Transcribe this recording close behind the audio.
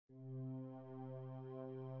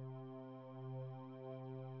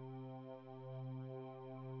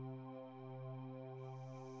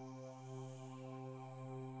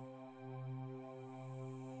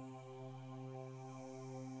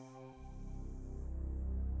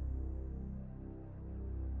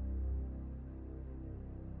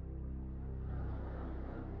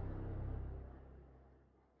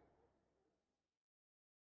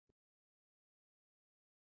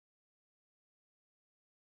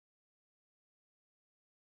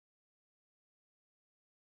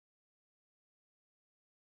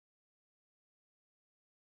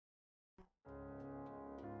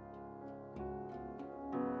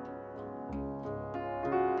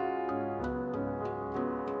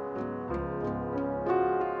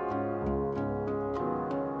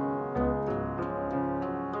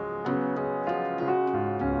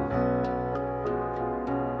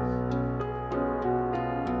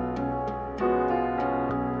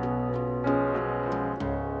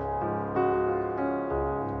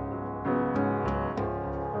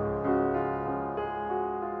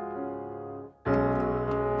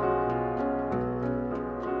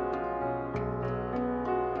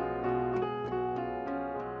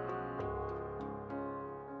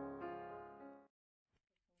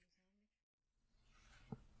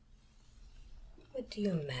What do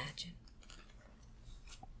you imagine?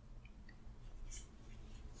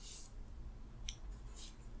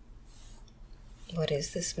 What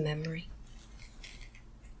is this memory?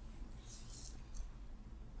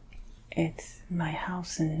 It's my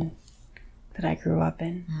house that I grew up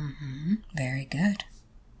in. Very good.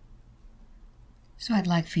 So I'd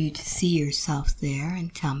like for you to see yourself there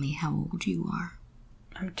and tell me how old you are.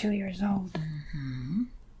 I'm 2 years old.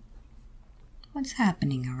 What's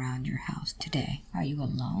happening around your house today? Are you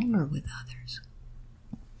alone or with others?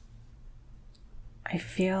 I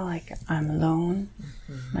feel like I'm alone.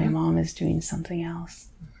 My mom is doing something else.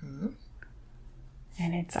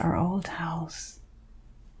 And it's our old house.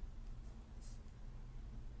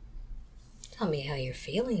 Tell me how you're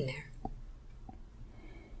feeling there.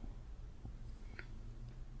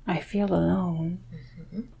 I feel alone,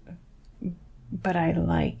 but I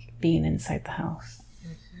like being inside the house.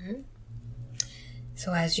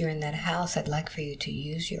 So as you're in that house, I'd like for you to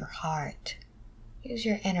use your heart, use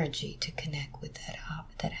your energy to connect with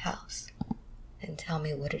that house. And tell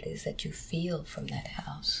me what it is that you feel from that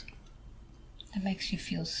house that makes you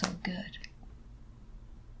feel so good.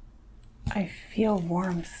 I feel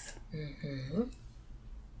warmth.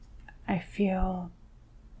 I feel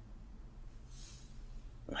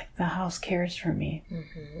like the house cares for me.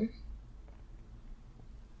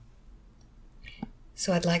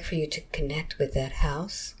 So I'd like for you to connect with that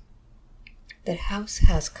house. That house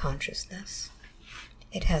has consciousness.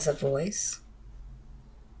 It has a voice.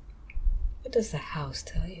 What does the house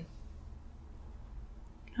tell you?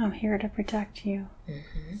 I'm here to protect you.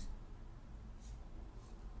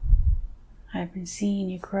 I've been seeing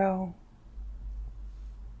you grow.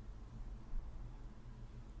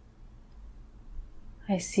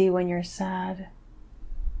 I see when you're sad.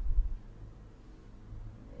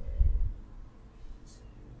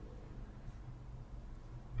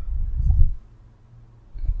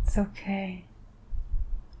 It's okay.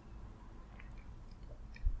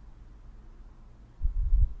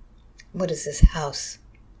 What is this house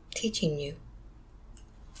teaching you?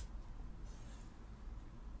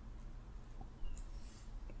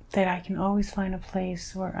 That I can always find a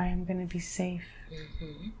place where I am going to be safe.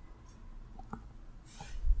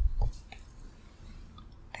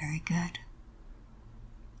 Very good.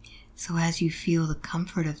 So as you feel the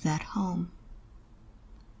comfort of that home,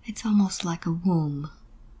 it's almost like a womb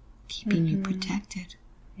keeping you protected.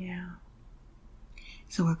 Yeah.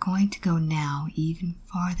 So we're going to go now even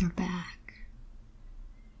farther back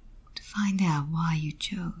to find out why you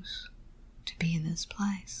chose to be in this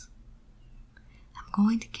place. I'm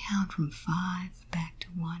going to count from 5 back to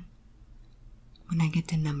 1. When I get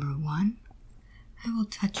to number 1, I will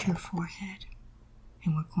touch your forehead,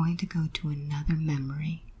 and we're going to go to another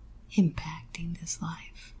memory impacting this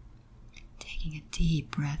life. Taking a deep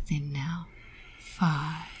breath in now.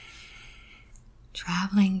 5.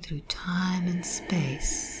 Traveling through time and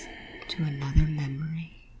space to another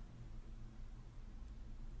memory.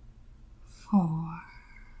 4.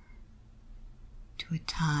 To a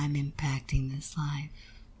time impacting this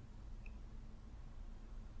life.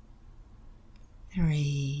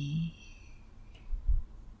 3.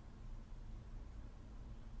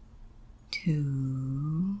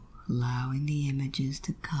 2. Allowing the images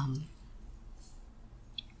to come.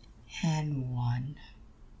 And 1.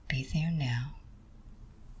 Be there now.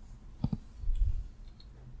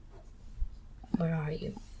 Where are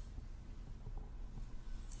you?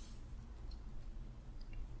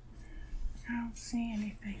 I don't see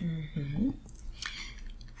anything.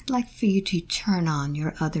 I'd like for you to turn on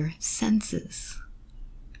your other senses.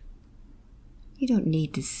 You don't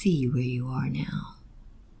need to see where you are now.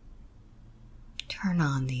 Turn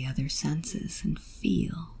on the other senses and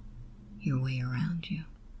feel your way around you.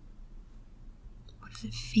 What does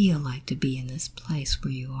it feel like to be in this place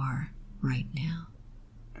where you are right now?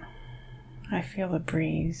 I feel the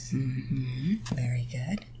breeze. Very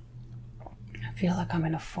good. I feel like I'm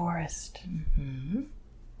in a forest.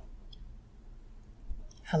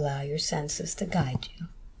 Allow your senses to guide you.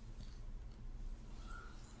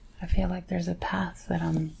 I feel like there's a path that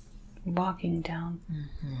I'm walking down.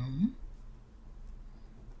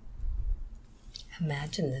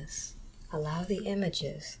 Imagine this. Allow the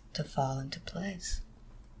images to fall into place.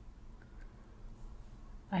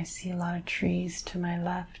 I see a lot of trees to my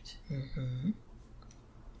left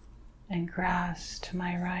and grass to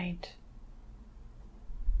my right.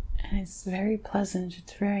 And it's very pleasant.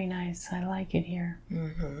 It's very nice. I like it here.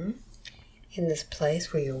 In this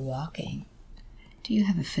place where you're walking, do you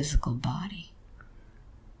have a physical body?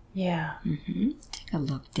 Yeah. Take a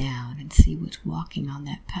look down and see what's walking on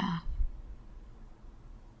that path.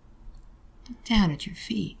 Look down at your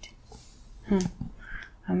feet.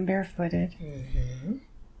 I'm barefooted. Mm-hmm.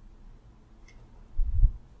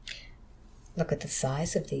 Look at the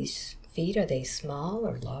size of these feet. Are they small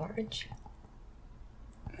or large?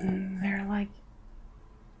 They're like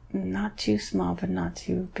not too small, but not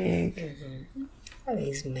too big. Mm-hmm. Are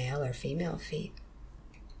these male or female feet?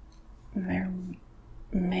 They're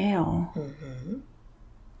male. Mm-hmm.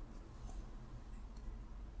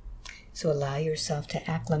 So allow yourself to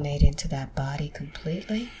acclimate into that body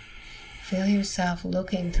completely. Feel yourself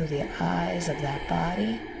looking through the eyes of that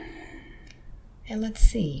body. And let's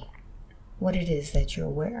see what it is that you're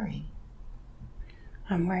wearing.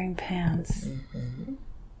 I'm wearing pants. Mm-hmm.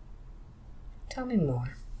 Tell me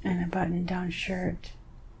more. And a button-down shirt.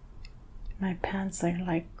 My pants are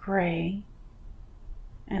like gray.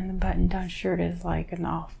 And the button-down shirt is like an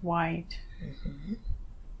off-white. Mm-hmm.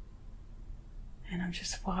 And I'm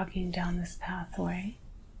just walking down this pathway.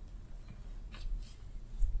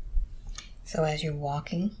 So as you're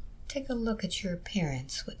walking, take a look at your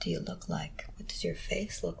appearance. What do you look like? What does your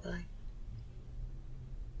face look like?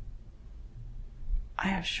 I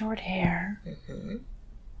have short hair. Mm-hmm.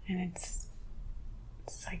 And it's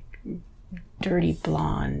like dirty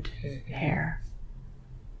blonde hair.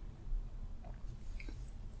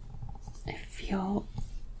 I feel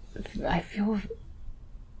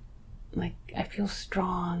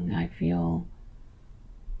strong. I feel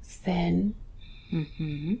thin.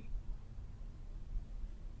 Mm-hmm.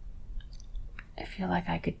 I feel like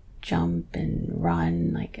I could jump and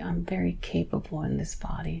run. Like I'm very capable in this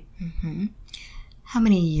body. Mm-hmm. How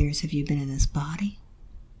many years have you been in this body?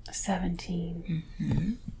 17.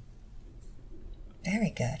 Mm-hmm. Very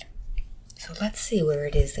good. So let's see where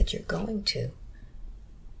it is that you're going to.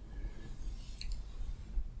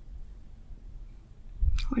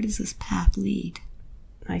 Where does this path lead?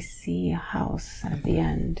 I see a house at the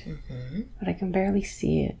end, but I can barely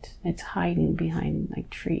see it. It's hiding behind like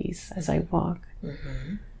trees as I walk.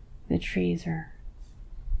 The trees are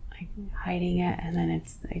like hiding it, and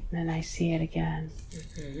then I see it again.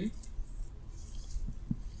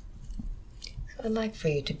 So I'd like for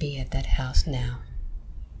you to be at that house now.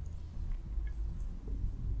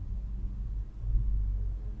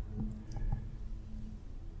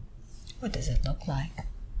 What does it look like?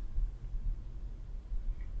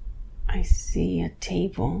 I see a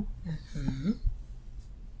table, and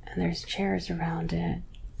there's chairs around it.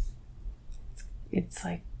 It's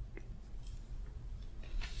like,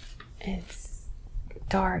 it's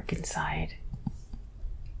dark inside.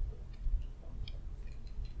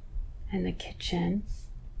 In the kitchen,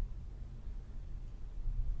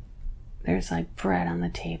 there's like bread on the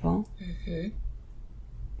table.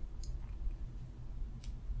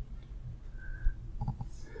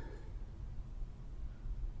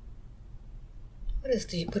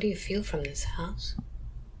 What do you feel from this house?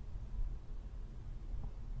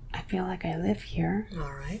 I feel like I live here.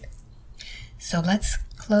 All right. So let's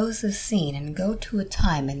close the scene and go to a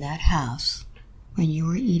time in that house when you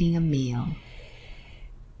were eating a meal.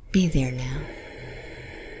 Be there now.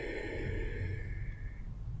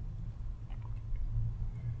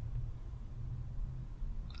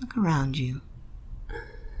 Look around you.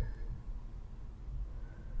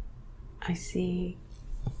 I see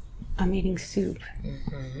I'm eating soup,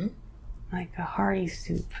 like a hearty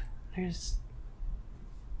soup.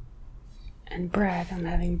 And bread. I'm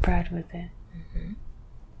having bread with it.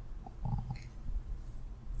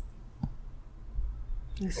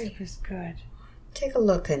 The soup is good. Take a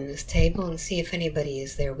look in this table and see if anybody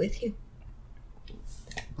is there with you.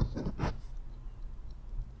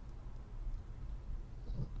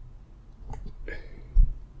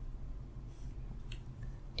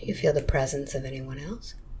 Do you feel the presence of anyone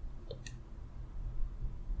else?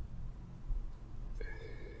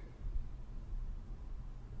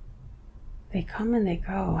 They come and they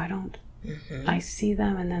go. I see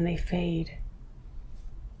them and then they fade.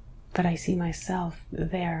 But I see myself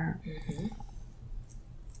there.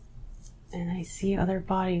 And I see other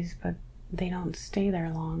bodies, but they don't stay there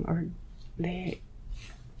long, or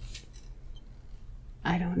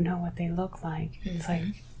I don't know what they look like. It's like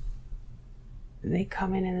they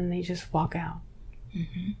come in and then they just walk out.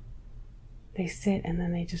 They sit and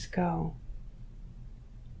then they just go.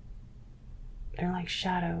 They're like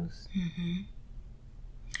shadows.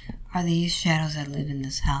 Are these shadows that live in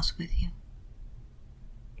this house with you?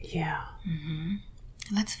 Yeah.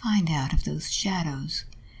 Let's find out if those shadows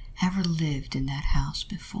ever lived in that house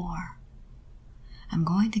before. I'm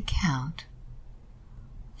going to count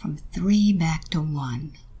from 3 back to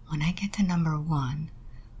 1. When I get to number 1,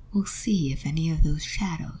 we'll see if any of those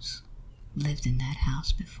shadows lived in that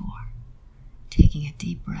house before. Taking a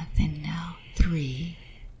deep breath in now. 3.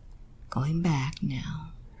 Going back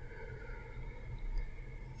now.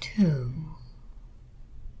 2,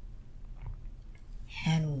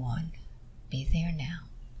 and 1. Be there now.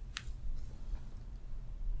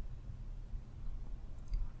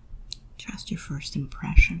 Trust your first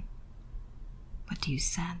impression. What do you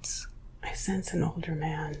sense? I sense an older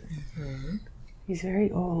man. He's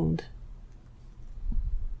very old.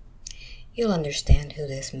 You'll understand who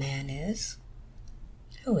this man is.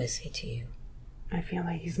 Who is he to you? I feel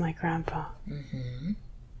like he's my grandpa. He's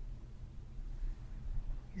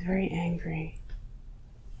very angry.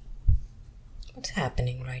 What's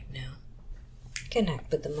happening right now?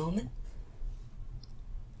 Connect with the moment.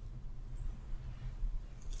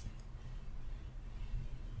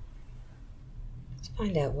 Let's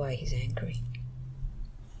find out why he's angry.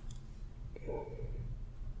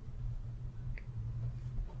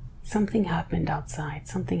 Something happened outside.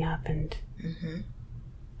 Something happened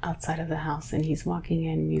outside of the house, and he's walking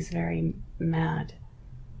in and he's very mad.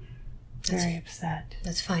 Very upset.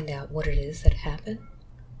 Let's find out what it is that happened.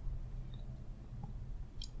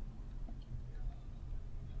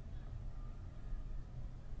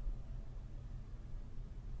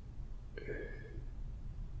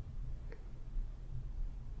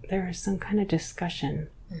 There was some kind of discussion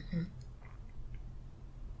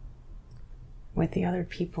with the other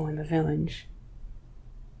people in the village.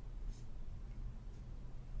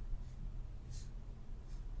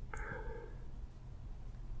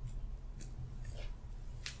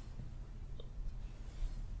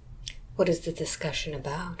 What is the discussion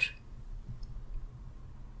about?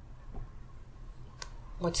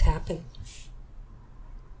 What's happened?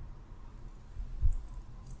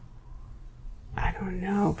 I don't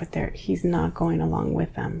know, but he's not going along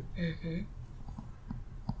with them.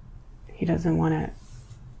 He doesn't want to.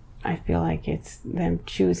 I feel like it's them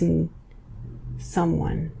choosing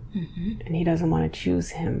someone, and he doesn't want to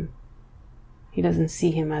choose him. He doesn't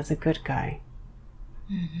see him as a good guy.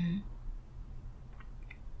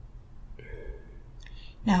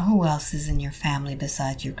 Now, who else is in your family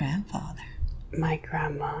besides your grandfather? My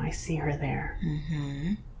grandma, I see her there.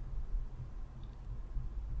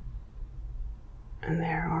 And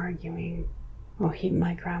they're arguing. Well,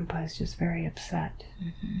 my grandpa is just very upset.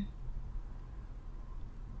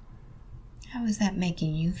 How is that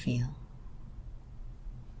making you feel?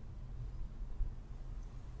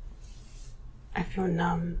 I feel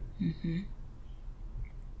numb.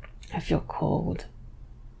 I feel cold.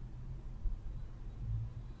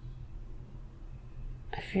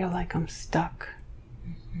 I feel like I'm stuck.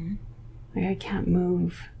 Like I can't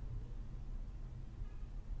move.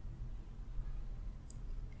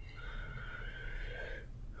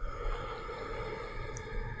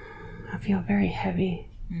 I feel very heavy.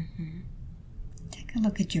 Take a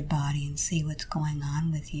look at your body and see what's going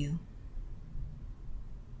on with you.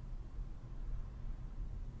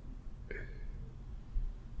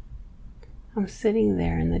 I'm sitting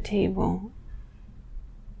there in the table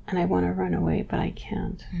and I want to run away, but I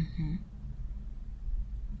can't.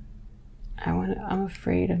 I'm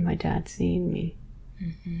afraid of my dad seeing me.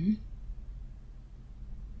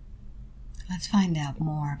 Let's find out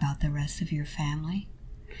more about the rest of your family.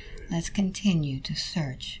 Let's continue to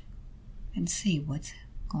search and see what's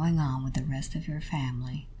going on with the rest of your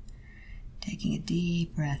family. Taking a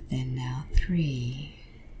deep breath in now. 3,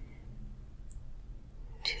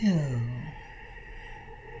 2,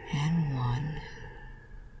 and 1.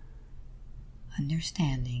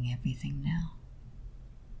 Understanding everything now.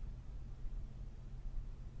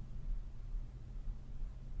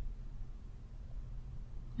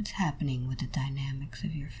 What's happening with the dynamics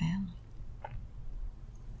of your family?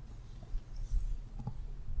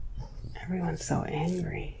 Everyone's so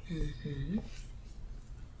angry.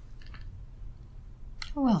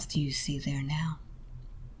 Who else do you see there now?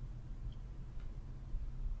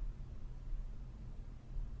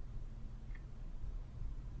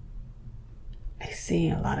 I see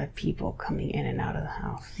a lot of people coming in and out of the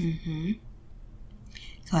house.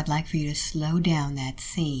 So I'd like for you to slow down that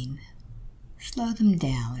scene. Slow them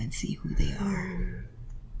down and see who they are.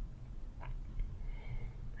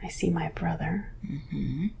 I see my brother.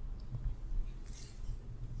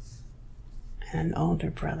 And an older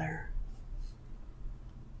brother.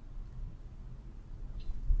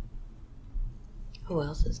 Who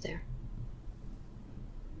else is there?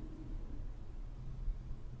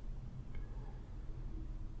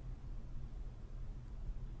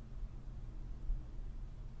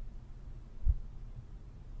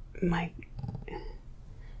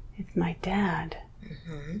 It's my dad.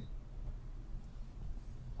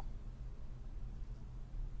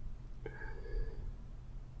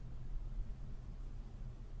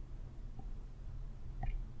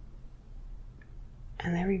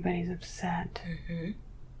 And everybody's upset.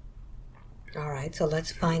 All right, so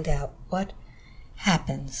let's find out what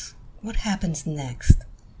happens. What happens next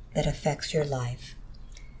that affects your life?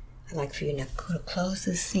 I'd like for you to close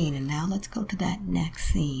this scene, and now let's go to that next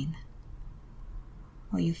scene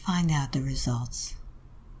where you find out the results.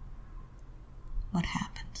 What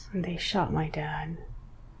happens? They shot my dad.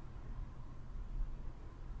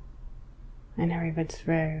 And everybody's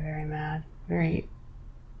very, very mad, very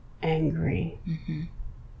angry. Mm-hmm.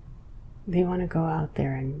 They want to go out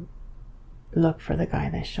there and look for the guy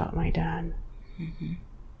that shot my dad. Mm-hmm.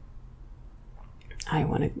 I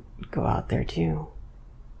want to go out there too.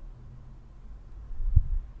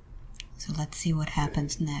 So let's see what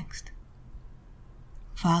happens next.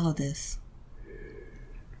 Follow this.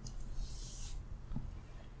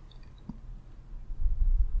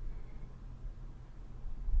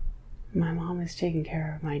 My mom is taking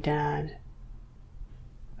care of my dad,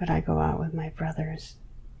 but I go out with my brothers.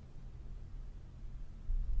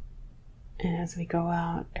 And as we go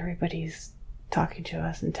out, everybody's talking to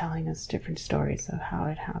us and telling us different stories of how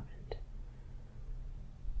it happened.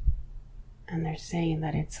 And they're saying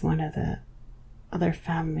that it's one of the other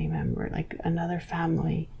family member, like another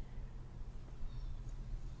family.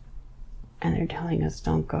 And they're telling us,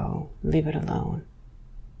 don't go, leave it alone.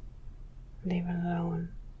 Leave it alone.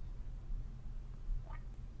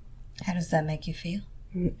 How does that make you feel?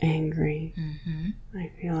 I'm angry. Mm-hmm.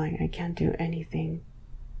 I feel like I can't do anything.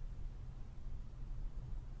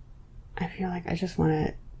 I feel like I just want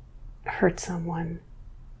to hurt someone.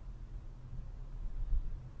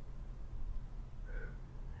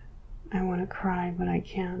 I want to cry, but I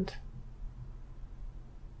can't.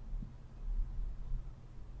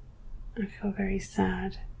 I feel very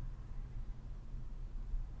sad.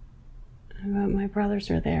 But my brothers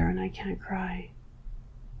are there and I can't cry.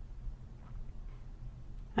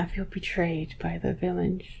 I feel betrayed by the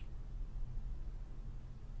village.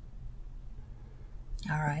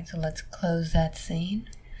 All right, so let's close that scene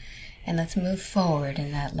and let's move forward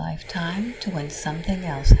in that lifetime to when something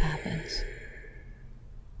else happens.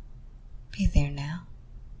 Be there now.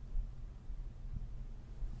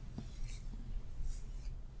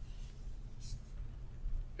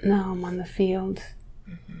 Now I'm on the field.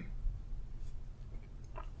 Mm-hmm.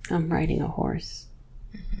 I'm riding a horse.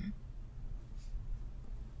 Mm-hmm.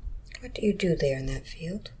 What do you do there in that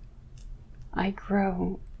field? I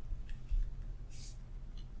grow.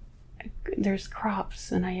 There's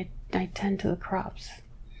crops, and I tend to the crops.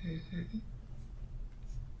 Mm-hmm.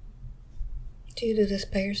 Do you do this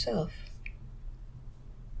by yourself?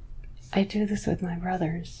 I do this with my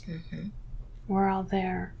brothers. Mm-hmm. We're all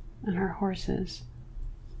there on our horses.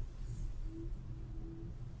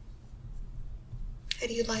 How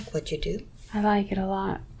do you like what you do? I like it a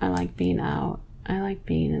lot. I like being out. I like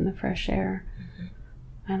being in the fresh air.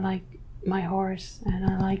 Mm-hmm. I like my horse, and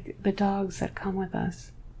I like the dogs that come with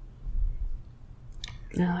us.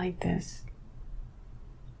 I like this.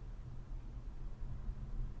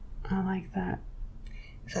 I like that.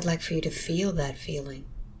 So I'd like for you to feel that feeling.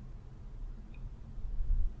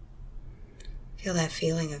 Feel that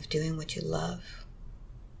feeling of doing what you love,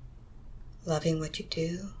 loving what you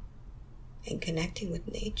do, and connecting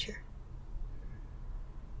with nature.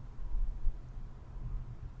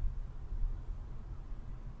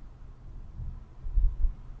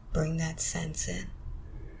 Bring that sense in.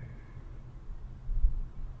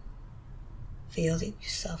 Feel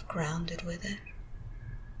yourself grounded with it.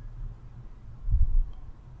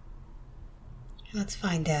 Let's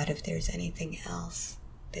find out if there's anything else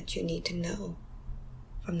that you need to know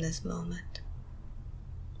from this moment.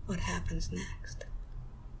 What happens next?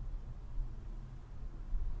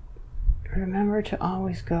 Remember to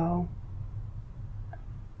always go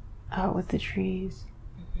out with the trees.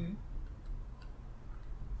 Mm-hmm.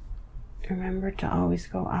 Remember to always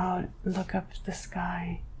go out and look up at the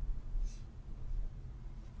sky.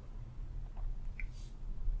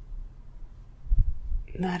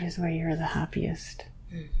 That is where you're the happiest.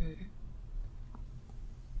 Mm-hmm.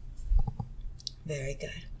 Very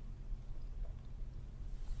good.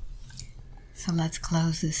 So let's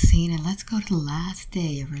close this scene and let's go to the last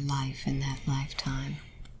day of your life in that lifetime.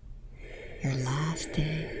 Your last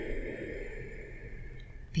day.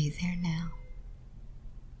 Be there now.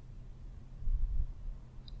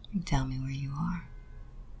 And tell me where you are.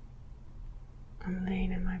 I'm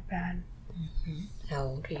laying in my bed. Mm-hmm. How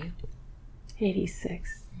old are you?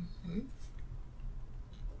 86. Mm-hmm.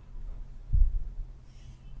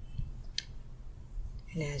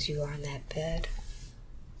 And as you are in that bed,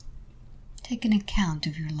 take an account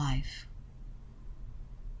of your life.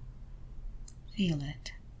 Feel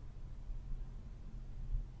it.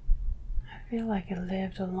 I feel like I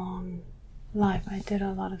lived a long life, I did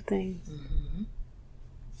a lot of things. Mm-hmm.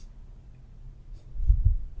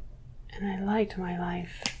 And I liked my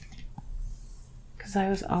life because I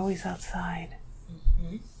was always outside.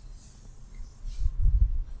 Mm-hmm.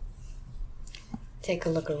 Take a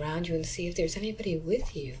look around you and see if there's anybody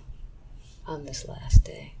with you on this last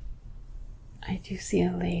day. I do see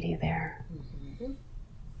a lady there. Mm-hmm.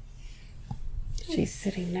 She's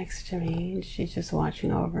sitting next to me and she's just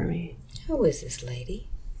watching over me. Who is this lady?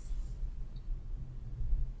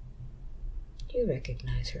 Do you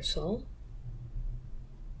recognize her, soul?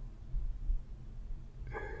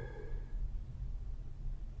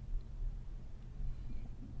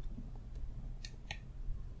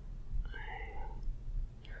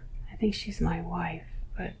 I think she's my wife,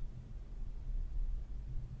 but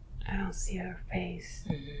I don't see her face.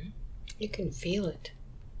 Mm-hmm. You can feel it.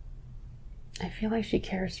 I feel like she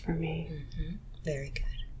cares for me. Mm-hmm. Very good.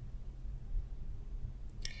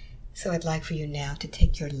 So I'd like for you now to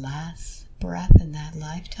take your last breath in that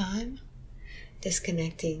lifetime,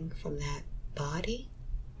 disconnecting from that body.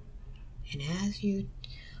 And as you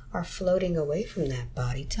are floating away from that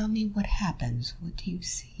body, tell me what happens. What do you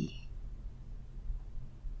see?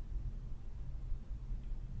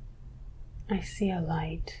 I see a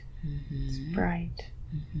light. Mm-hmm. It's bright.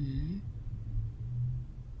 Mm-hmm.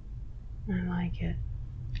 I like it.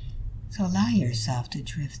 So allow yourself to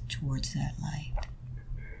drift towards that light.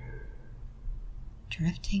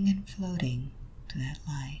 Drifting and floating to that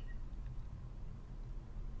light.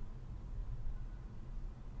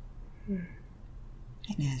 And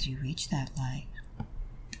as you reach that light,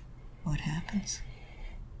 what happens?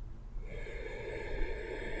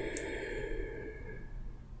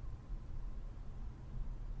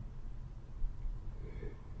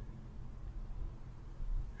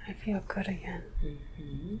 I feel good again.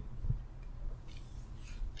 Mm-hmm.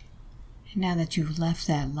 And now that you've left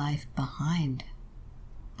that life behind,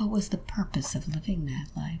 what was the purpose of living that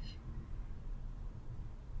life?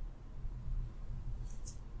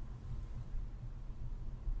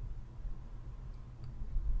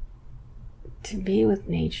 To be with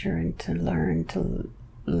nature and to learn to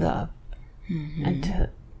love. Mm-hmm. And to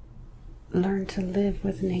learn to live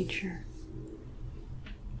with nature.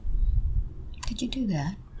 Did you do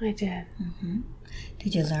that? I did. Mm-hmm.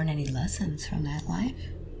 Did you learn any lessons from that life?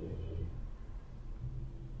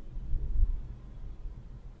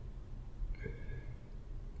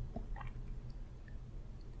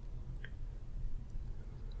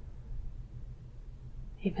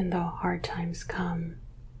 Even though hard times come,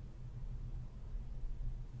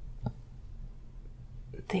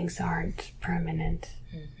 things aren't permanent.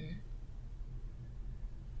 Mm-hmm.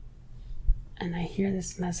 And I hear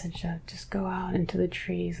this message of just go out into the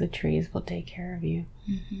trees will take care of you.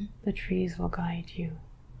 Mm-hmm. The trees will guide you.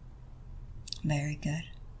 Very good.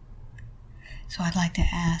 So I'd like to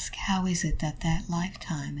ask, how is it that that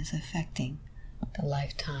lifetime is affecting the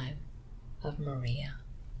lifetime of Maria?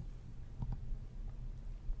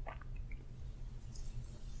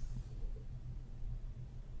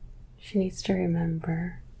 She needs to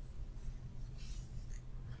remember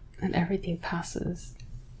that everything passes.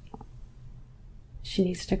 She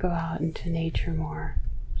needs to go out into nature more.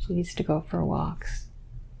 She needs to go for walks.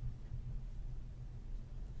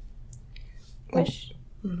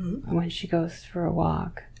 When she goes for a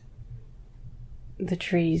walk, the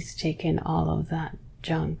trees take in all of that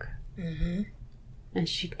junk. Mm-hmm. And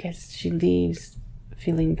she leaves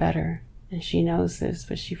feeling better. And she knows this,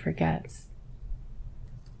 but she forgets.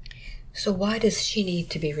 So why does she need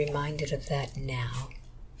to be reminded of that now?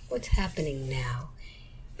 What's happening now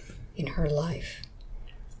in her life?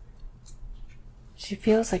 She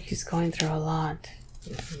feels like she's going through a lot.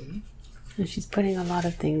 Mm-hmm. And she's putting a lot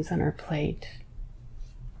of things on her plate.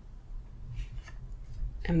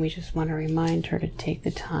 And we just want to remind her to take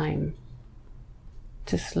the time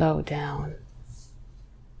to slow down,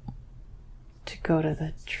 to go to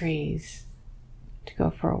the trees, to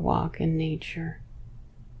go for a walk in nature,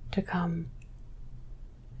 to come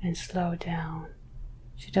and slow down.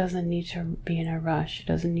 She doesn't need to be in a rush. She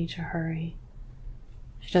doesn't need to hurry.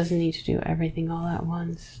 She doesn't need to do everything all at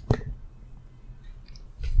once.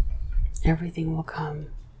 Everything will come.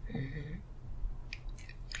 Mm-hmm.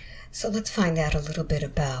 So let's find out a little bit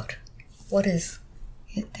about what is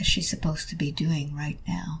it that she's supposed to be doing right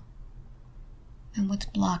now, and what's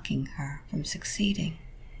blocking her from succeeding.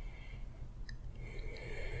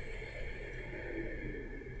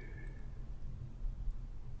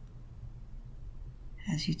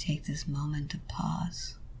 As you take this moment to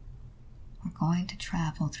pause, we're going to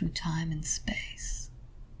travel through time and space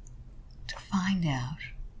to find out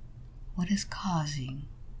what is causing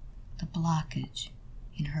the blockage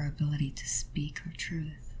in her ability to speak her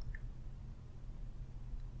truth.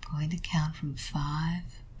 I'm going to count from 5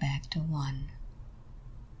 back to 1,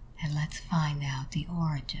 and let's find out the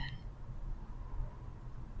origin.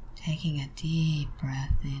 Taking a deep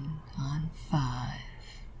breath in on 5,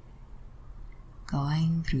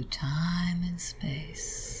 going through time and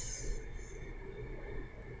space.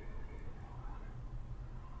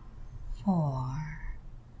 4,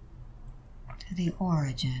 to the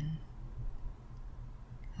origin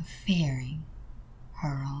of fearing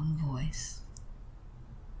her own voice.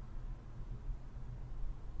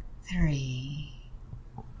 3,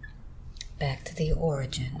 back to the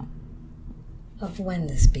origin of when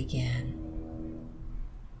this began.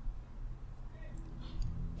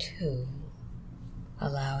 2,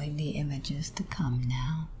 allowing the images to come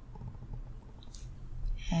now.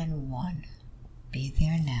 And 1, be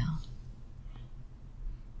there now.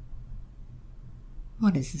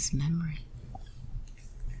 What is this memory?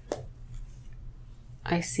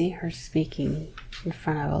 I see her speaking in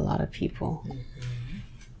front of a lot of people.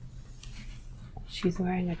 She's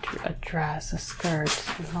wearing a dress, a skirt,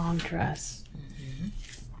 a long dress.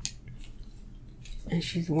 And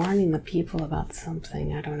she's warning the people about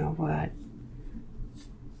something, I don't know what.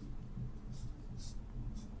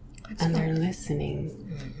 And they're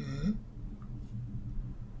listening.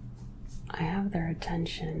 I have their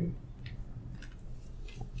attention.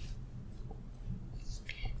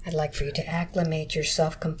 I'd like for you to acclimate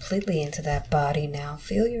yourself completely into that body now.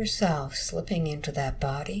 Feel yourself slipping into that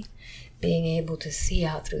body, being able to see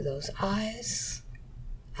out through those eyes,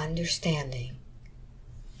 understanding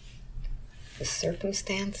the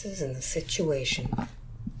circumstances and the situation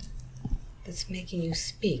that's making you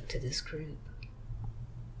speak to this group.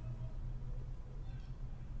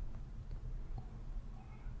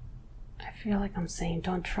 I feel like I'm saying,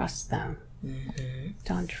 don't trust them.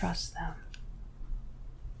 Don't trust them.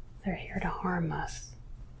 They're here to harm us.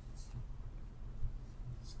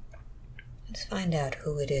 Let's find out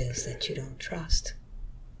who it is that you don't trust.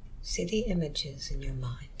 See the images in your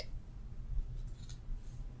mind.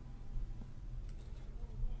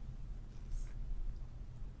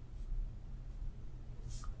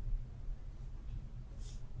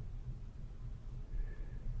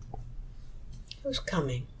 Who's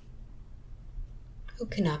coming? Who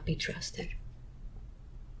cannot be trusted?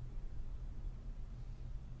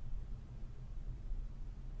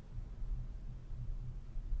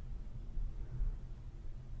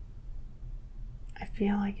 I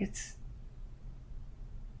feel like it's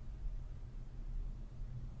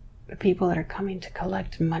the people that are coming to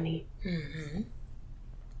collect money.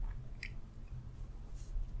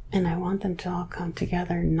 And I want them to all come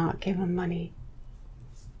together and not give them money.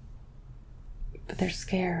 But they're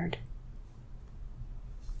scared.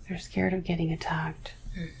 They're scared of getting attacked.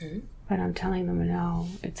 But I'm telling them, no,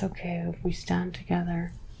 it's okay. If we stand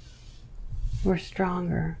together, we're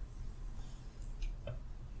stronger.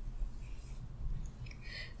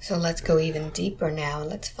 So let's go even deeper now and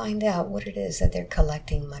let's find out what it is that they're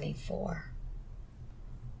collecting money for.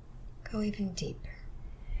 Go even deeper.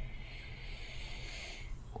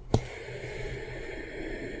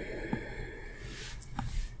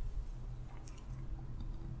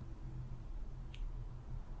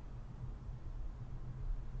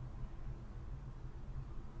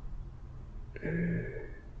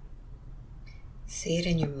 See it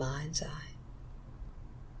in your mind's eye.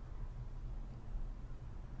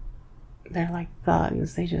 They're like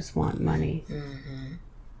thugs. They just want money.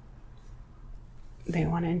 They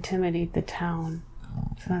want to intimidate the town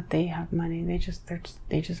so that they have money. They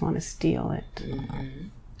just want to steal it.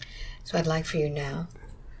 So I'd like for you now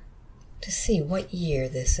to see what year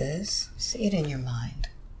this is. See it in your mind,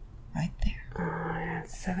 right there. Yeah,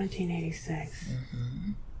 it's 1786.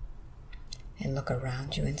 And look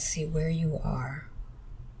around you and see where you are.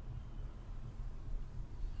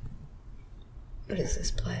 What is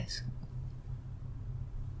this place?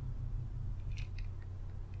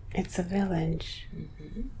 It's a village.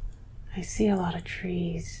 I see a lot of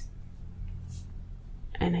trees.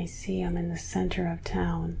 And I see them in the center of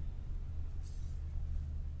town.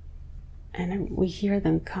 And we hear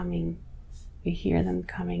them coming. We hear them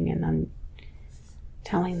coming, and I'm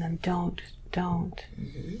telling them, don't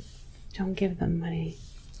give them money.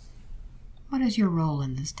 What is your role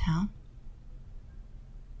in this town?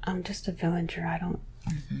 I'm just a villager. I don't...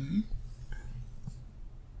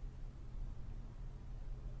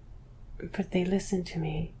 But they listen to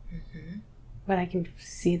me. But I can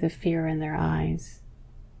see the fear in their eyes.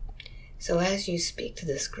 So as you speak to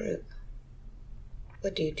this group,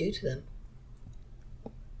 what do you do to them?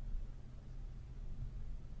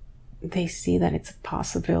 They see that it's a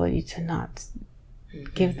possibility to not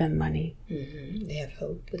give them money. They have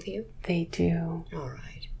hope with you? They do. All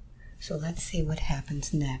right. So let's see what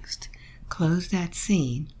happens next. Close that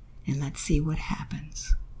scene and let's see what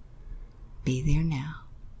happens. Be there now.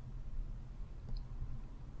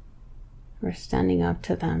 We're standing up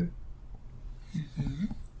to them.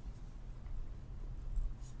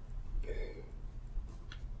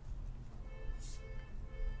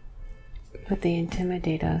 But they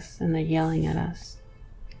intimidate us and they're yelling at us.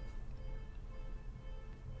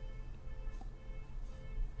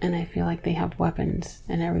 And I feel like they have weapons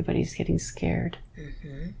and everybody's getting scared.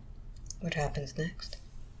 What happens next?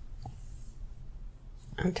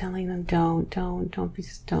 I'm telling them,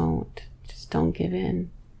 just don't give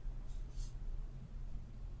in.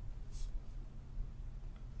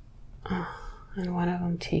 And one of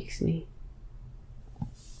them takes me.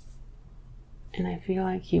 And I feel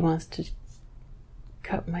like he wants to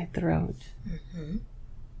cut my throat.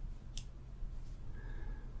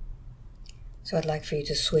 So I'd like for you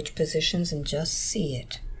to switch positions and just see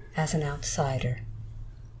it as an outsider.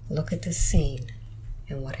 Look at the scene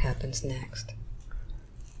and what happens next.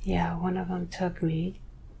 Yeah, one of them took me.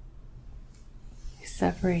 He's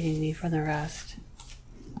separating me from the rest.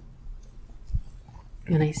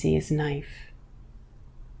 And I see his knife.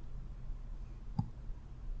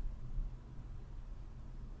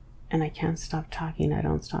 And I can't stop talking. I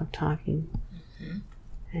don't stop talking.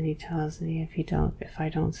 And he tells me if I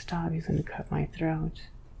don't stop, he's going to cut my throat.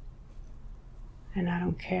 And I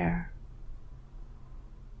don't care.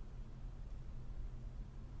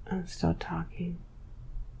 I'm still talking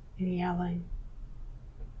and yelling,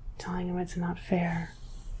 telling him it's not fair.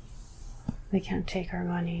 They can't take our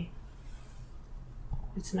money.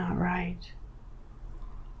 It's not right.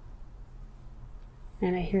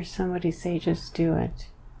 And I hear somebody say, just do it.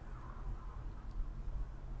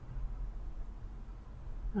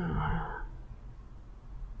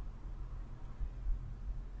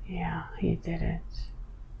 Yeah, he did it.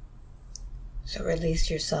 So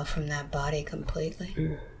release yourself from that body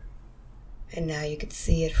completely. And now you can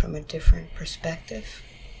see it from a different perspective.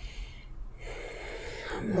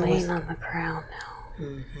 I'm laying on the ground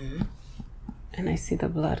now. And I see the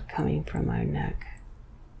blood coming from my neck.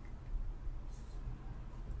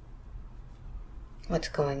 What's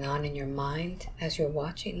going on in your mind as you're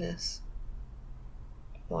watching this?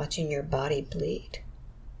 Watching your body bleed.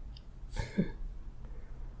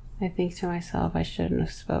 I think to myself, I shouldn't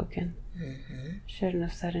have spoken. Shouldn't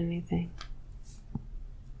have said anything.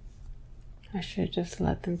 I should just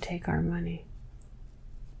let them take our money.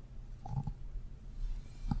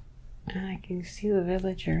 And I can see the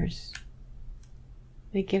villagers.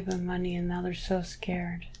 They give them money and now they're so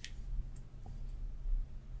scared.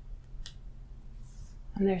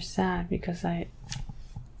 And they're sad because I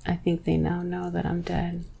think they now know that I'm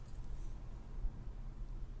dead.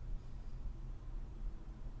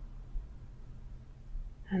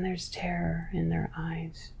 And there's terror in their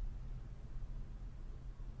eyes.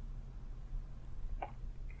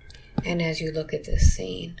 And as you look at this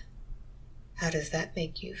scene, how does that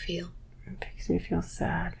make you feel? It makes me feel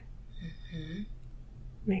sad.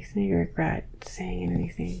 Makes me regret saying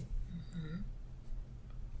anything.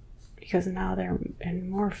 Because now they're in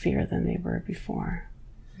more fear than they were before.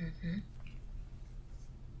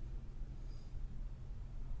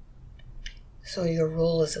 So your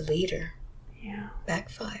role as a leader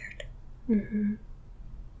backfired. It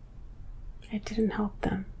didn't help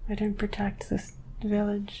them. I didn't protect this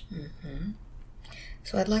village.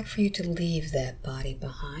 So I'd like for you to leave that body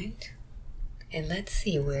behind. And let's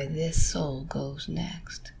see where this soul goes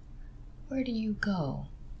next. Where do you go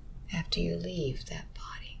after you leave that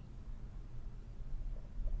body?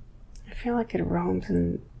 I feel like it roams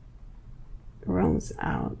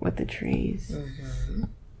out with the trees.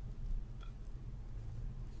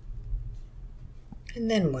 And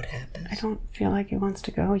then what happens? I don't feel like it wants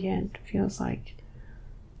to go yet. It feels like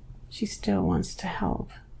she still wants to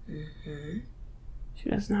help. She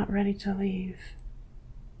is not ready to leave.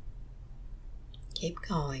 Keep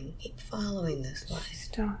going. Keep following this light. She's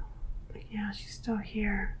still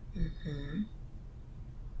here.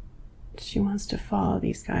 She wants to follow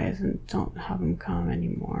these guys and don't have them come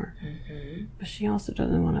anymore. But she also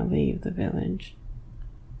doesn't want to leave the village.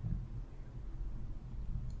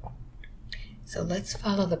 So let's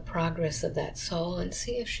follow the progress of that soul and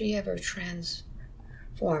see if she ever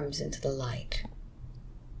transforms into the light.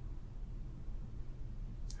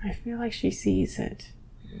 I feel like she sees it.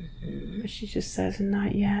 But she just says,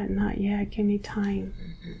 not yet, not yet, give me time.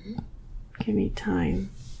 Give me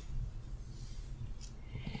time.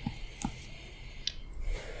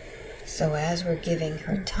 So as we're giving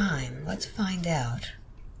her time, let's find out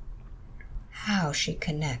how she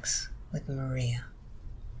connects with Maria.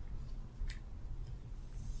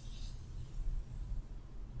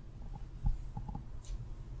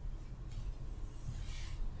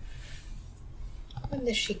 When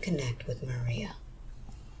does she connect with Maria?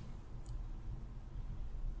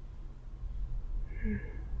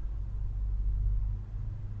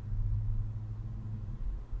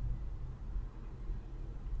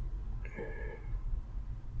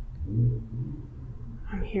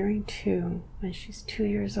 I'm hearing 2 when she's 2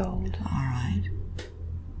 years old. All right.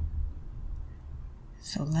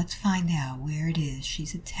 So let's find out where it is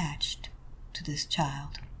she's attached to this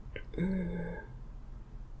child.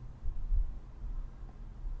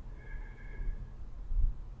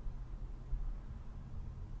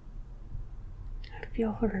 I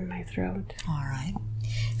feel her in my throat. All right.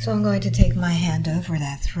 So I'm going to take my hand over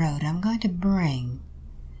that throat. I'm going to bring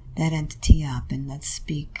that entity up and let's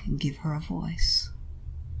speak and give her a voice.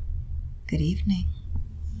 Good evening.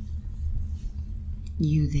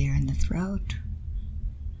 You there in the throat.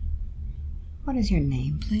 What is your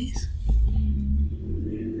name, please?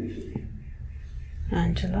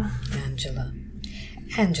 Angela. Angela.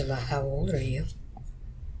 Angela, how old are you?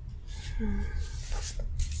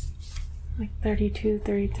 Like 32,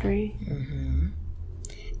 33. Mm-hmm.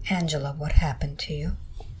 Angela, what happened to you?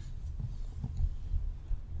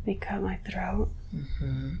 They cut my throat.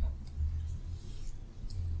 Mm-hmm.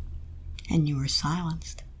 And you were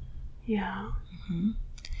silenced. Yeah. Mm-hmm.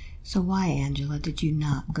 So why, Angela, did you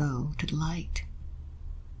not go to the light?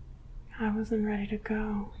 I wasn't ready to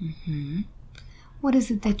go. Mm-hmm. What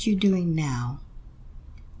is it that you're doing now?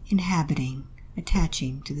 Inhabiting,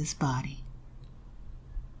 attaching to this body.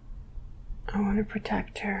 I want to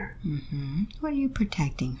protect her. Mm-hmm. What are you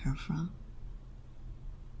protecting her from?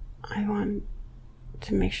 I want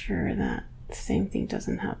to make sure that the same thing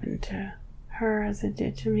doesn't happen to her as it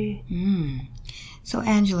did to me. So,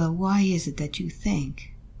 Angela, why is it that you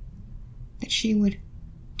think that she would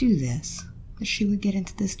do this? That she would get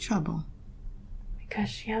into this trouble? Because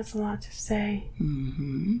she has a lot to say.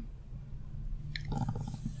 Mm-hmm.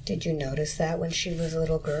 Did you notice that when she was a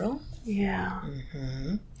little girl? Yeah.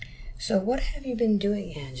 Mm-hmm. So what have you been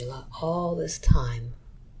doing, Angela, all this time?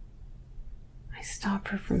 I stop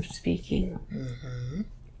her from speaking. Mm-hmm.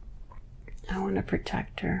 I want to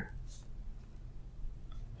protect her.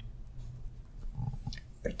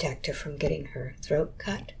 Protect her from getting her throat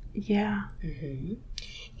cut? Yeah. Mm-hmm.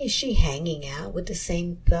 Is she hanging out with the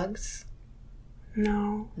same thugs?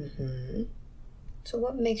 No. Mm-hmm. So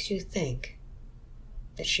what makes you think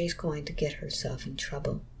that she's going to get herself in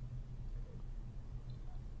trouble?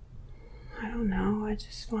 I don't know. I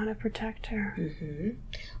just want to protect her. Mm-hmm.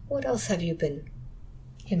 What else have you been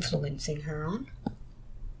influencing her on?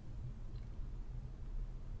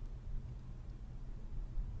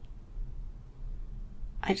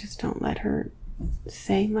 I just don't let her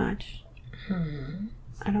say much. Mm-hmm.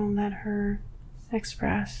 I don't let her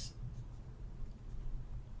express.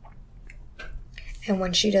 And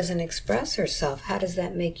when she doesn't express herself, how does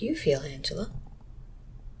that make you feel, Angela?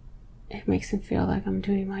 It makes me feel like I'm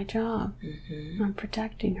doing my job. Mm-hmm. I'm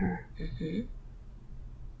protecting her. Mm-hmm.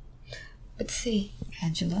 But see,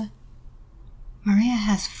 Angela, Maria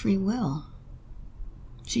has free will.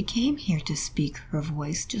 She came here to speak her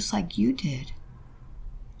voice just like you did.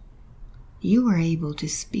 You were able to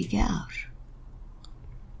speak out.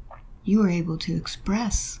 You were able to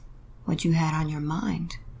express what you had on your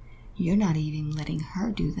mind. You're not even letting her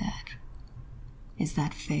do that. Is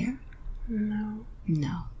that fair? No.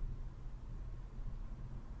 No.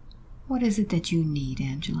 What is it that you need,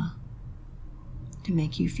 Angela, to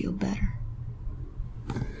make you feel better?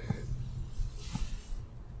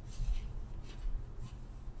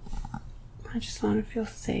 I just want to feel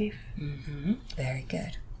safe. Mm-hmm. Very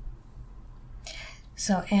good.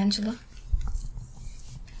 So, Angela,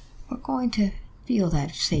 we're going to feel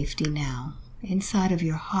that safety now. Inside of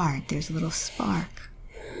your heart, there's a little spark.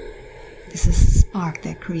 This is the spark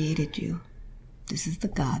that created you. This is the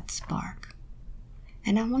God spark.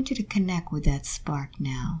 And I want you to connect with that spark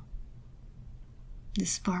now. The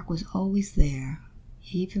spark was always there,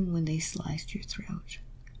 even when they sliced your throat.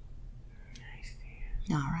 I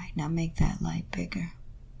see. All right, now make that light bigger.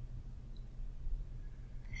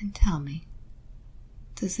 And tell me,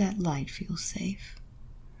 does that light feel safe?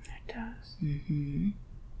 It does. Mm-hmm.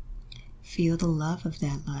 Feel the love of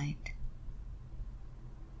that light.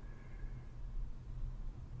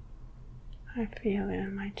 I feel it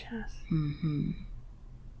in my chest. Mm-hmm.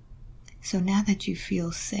 So now that you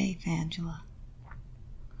feel safe, Angela,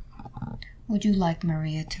 would you like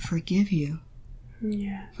Maria to forgive you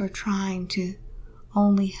Yeah. for trying to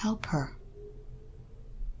only help her?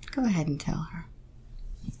 Go ahead and tell her.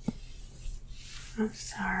 I'm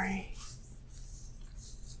sorry.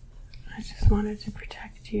 I just wanted to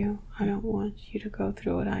protect you. I don't want you to go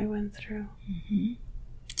through what I went through.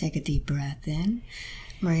 Take a deep breath in.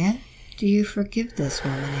 Maria, do you forgive this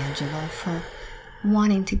woman, Angela, for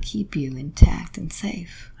wanting to keep you intact and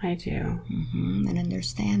safe? I do. And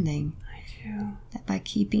understanding that by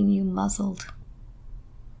keeping you muzzled,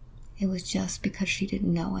 it was just because she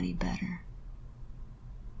didn't know any better.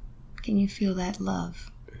 Can you feel that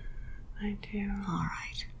love? I do. All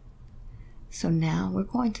right. So now we're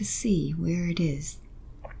going to see where it is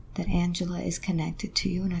that Angela is connected to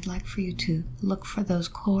you, and I'd like for you to look for those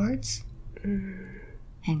cords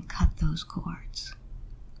and cut those cords.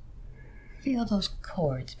 Feel those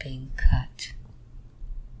cords being cut.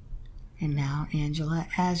 And now, Angela,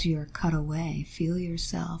 as you're cut away, feel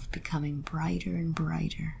yourself becoming brighter and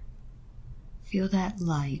brighter. Feel that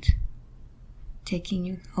light taking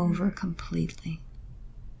you over completely.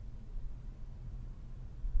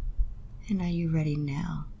 And are you ready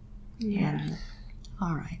now? Yes.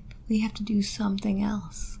 All right. We have to do something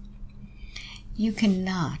else. You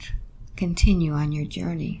cannot continue on your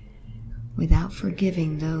journey without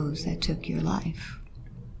forgiving those that took your life.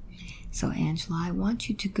 So, Angela, I want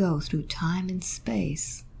you to go through time and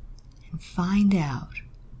space and find out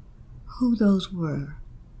who those were.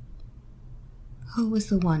 Who was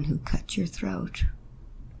the one who cut your throat?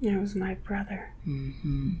 It was my brother.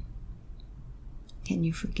 Can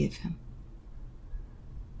you forgive him?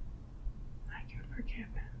 I can forgive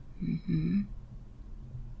him.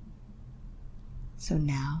 So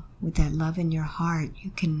now, with that love in your heart,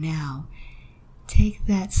 you can now take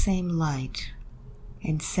that same light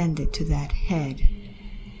and send it to that head,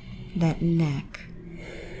 that neck,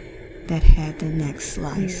 that had the neck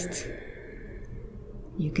sliced.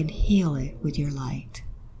 You can heal it with your light.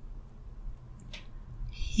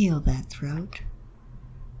 Heal that throat.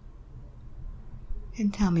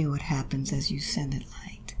 And tell me what happens as you send it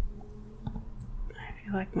light. I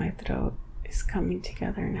feel like my throat is coming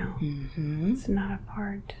together now. It's not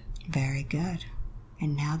apart. Very good.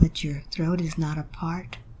 And now that your throat is not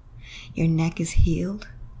apart, your neck is healed,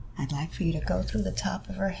 I'd like for you to go through the top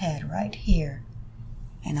of her head right here.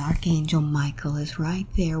 And Archangel Michael is right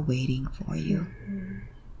there waiting for you.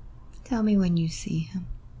 Tell me when you see him.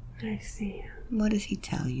 I see him. What does he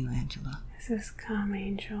tell you, Angela? He says, "Come,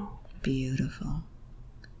 angel." Beautiful.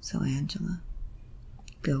 So, Angela,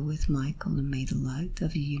 go with Michael, and may the light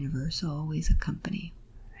of the universe always accompany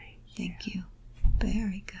you. Thank you.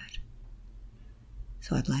 Very good.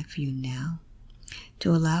 So I'd like for you now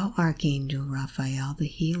to allow Archangel Raphael, the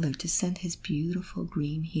healer, to send his beautiful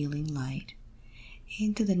green healing light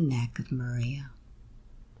into the neck of Maria.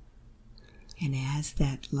 And as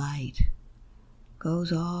that light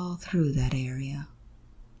goes all through that area,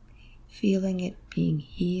 feeling it being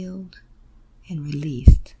healed and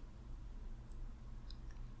released,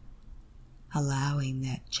 allowing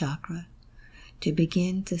that chakra to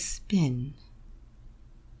begin to spin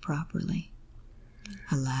properly,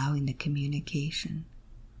 allowing the communication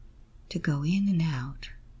to go in and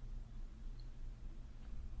out.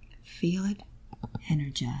 Feel it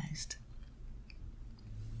energized.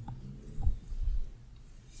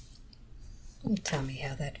 Tell me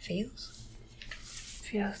how that feels.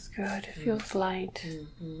 Feels good. It feels light.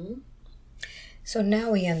 So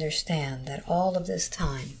now we understand that all of this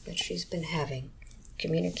time that she's been having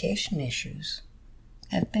communication issues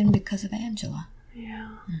have been because of Angela.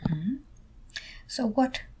 Yeah. So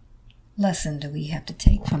what lesson do we have to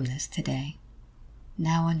take from this today?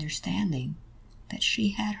 Now understanding that she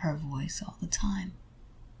had her voice all the time.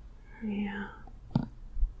 Yeah.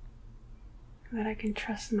 That I can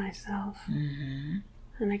trust myself.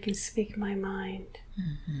 And I can speak my mind.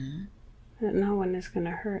 That no one is going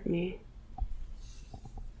to hurt me.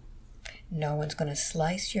 No one's going to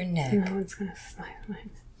slice your neck. No one's going to slice my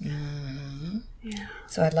neck. Yeah.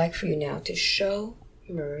 So I'd like for you now to show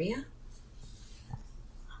Maria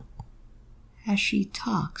as she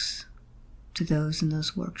talks to those in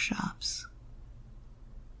those workshops,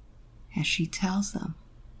 as she tells them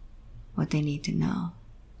what they need to know.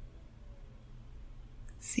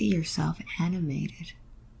 See yourself animated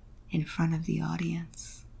in front of the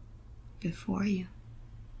audience before you,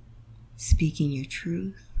 speaking your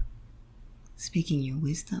truth, speaking your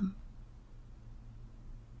wisdom,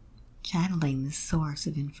 channeling the source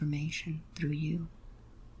of information through you.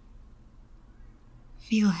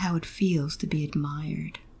 Feel how it feels to be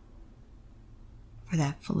admired for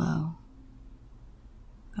that flow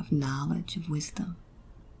of knowledge, of wisdom,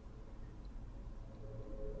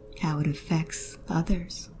 how it affects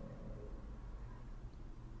others.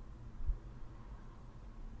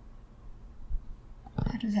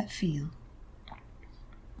 does that feel?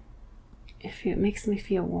 It makes me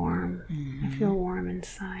feel warm. I feel warm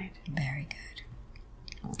inside. Very good.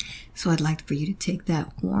 So I'd like for you to take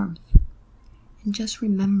that warmth and just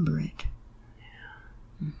remember it.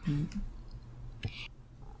 Yeah.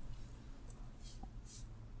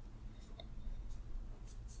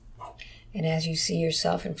 And as you see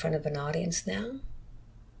yourself in front of an audience now,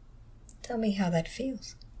 tell me how that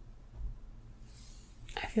feels.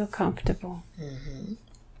 I feel comfortable.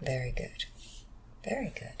 Very good.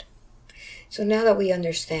 Very good. So now that we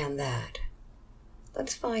understand that,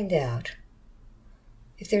 let's find out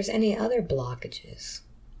if there's any other blockages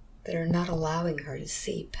that are not allowing her to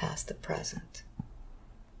see past the present.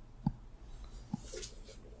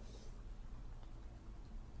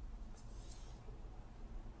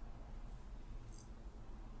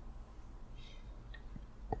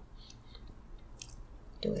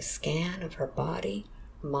 Do a scan of her body,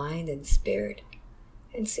 mind, and spirit,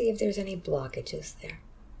 and see if there's any blockages there.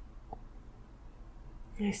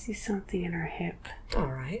 I see something in her hip. All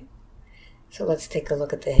right. So let's take a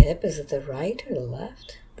look at the hip. Is it the right or the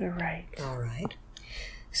left? The right. All right.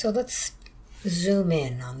 So let's zoom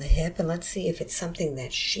in on the hip and let's see if it's something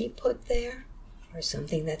that she put there or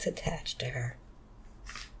something that's attached to her.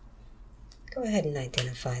 Go ahead and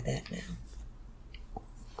identify that now.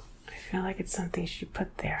 I feel like it's something she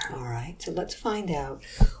put there. All right. So let's find out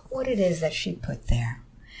what it is that she put there.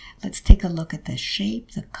 Let's take a look at the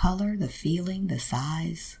shape, the color, the feeling, the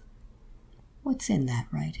size. What's in that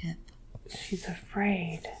right hip? She's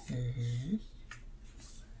afraid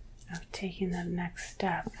of taking the next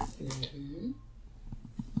step. It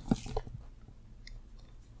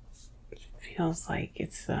feels like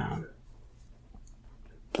it's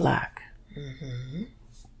black.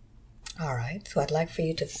 All right, so I'd like for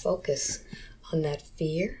you to focus on that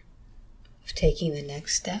fear of taking the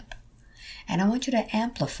next step. And I want you to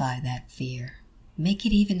amplify that fear. Make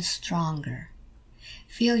it even stronger.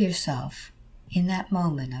 Feel yourself in that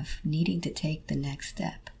moment of needing to take the next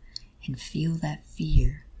step and feel that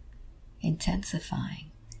fear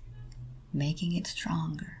intensifying, making it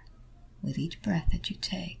stronger with each breath that you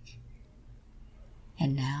take.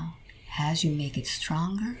 And now, as you make it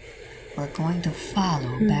stronger, we're going to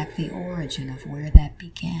follow back the origin of where that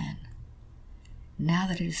began. Now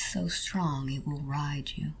that it is so strong, it will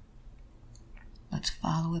ride you. Let's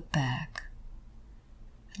follow it back.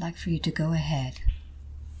 I'd like for you to go ahead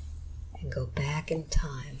and go back in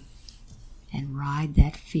time and ride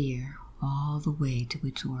that fear all the way to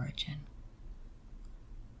its origin.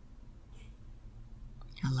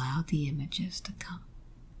 Allow the images to come.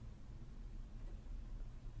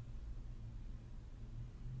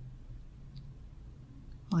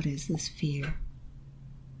 What is this fear?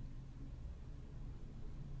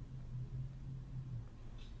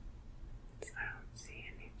 I don't see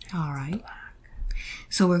anything. All right. Black.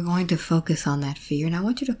 So we're going to focus on that fear, and I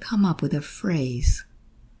want you to come up with a phrase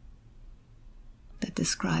that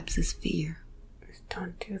describes this fear.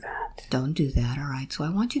 Don't do that. Don't do that, all right. So I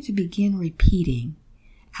want you to begin repeating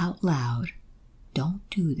out loud, don't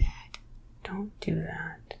do that. Don't do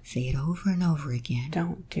that. Say it over and over again.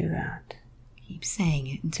 Don't do that. Keep saying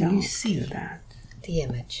it until Don't you see do that. the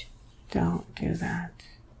image. Don't do that.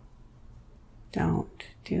 Don't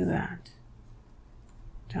do that.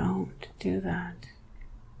 Don't do that.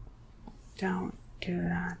 Don't do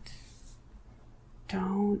that.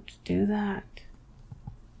 Don't do that.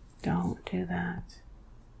 Don't do that.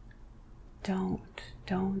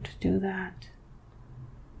 Don't do that.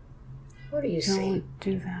 What do you see? Don't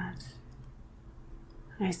do that.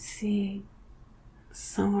 I see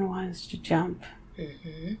someone wants to jump.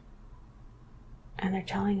 And they're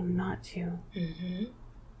telling him not to.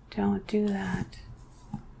 Don't do that.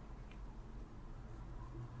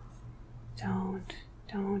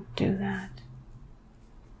 Don't do that.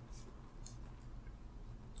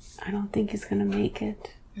 I don't think he's gonna make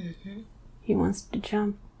it. He wants to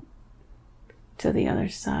jump to the other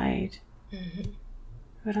side.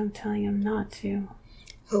 But I'm telling him not to.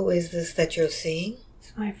 Who is this that you're seeing?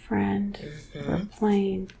 It's my friend. We're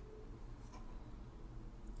playing.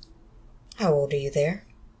 How old are you there?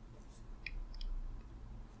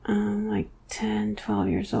 Like 10, 12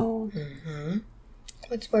 years old.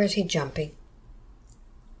 Where is he jumping?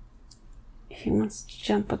 He wants to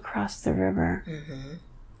jump across the river.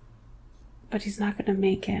 But he's not going to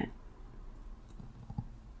make it.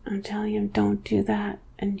 I'm telling him don't do that,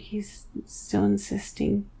 and he's still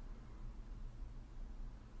insisting.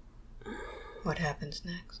 What happens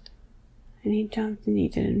next? And he jumped and he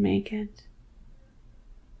didn't make it.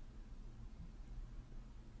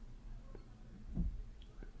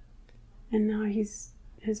 And now he's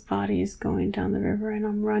his body is going down the river, and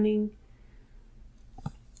I'm running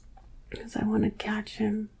because I want to catch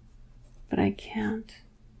him, but I can't.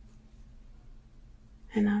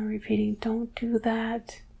 And I'm repeating, don't do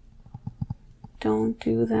that. Don't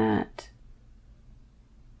do that.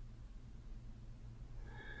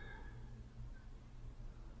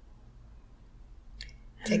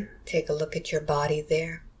 Take a look at your body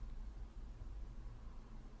there.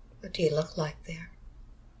 What do you look like there?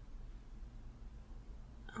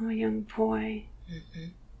 I'm a young boy.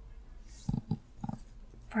 Mm-hmm.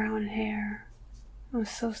 Brown hair. I was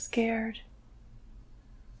so scared.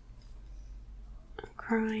 I'm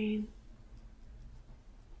crying.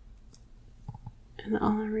 And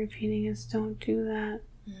all I'm repeating is, don't do that.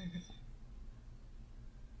 Mm-hmm.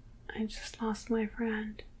 I just lost my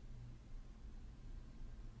friend.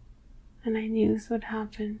 And I knew this would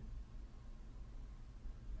happen.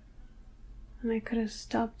 And I could have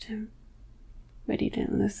stopped him, but he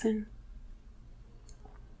didn't listen.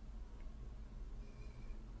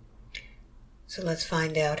 So let's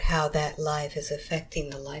find out how that life is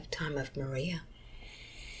affecting the lifetime of Maria.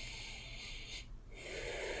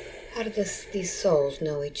 How do these souls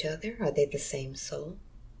know each other? Are they the same soul?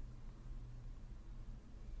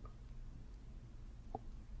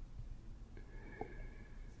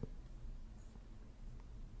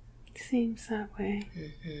 Seems that way.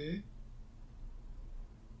 Mm-hmm.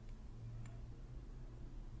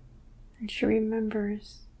 And she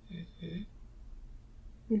remembers. Mm-hmm.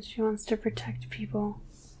 And she wants to protect people.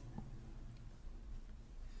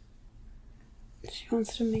 She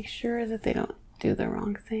wants to make sure that they don't do the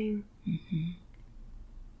wrong thing. Mm-hmm.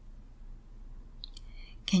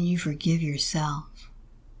 Can you forgive yourself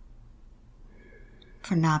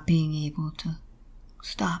for not being able to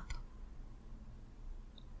stop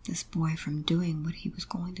this boy from doing what he was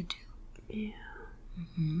going to do? Yeah.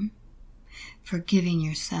 Mm-hmm. Forgiving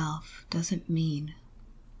yourself doesn't mean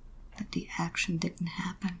that the action didn't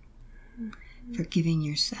happen. Mm-hmm. Forgiving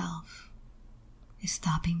yourself is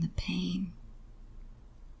stopping the pain.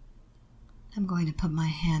 I'm going to put my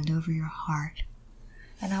hand over your heart,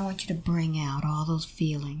 and I want you to bring out all those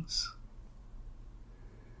feelings.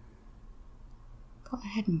 Go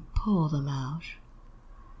ahead and pull them out.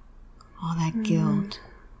 All that guilt.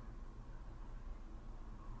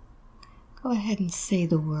 Go ahead and say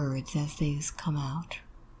the words as they come out.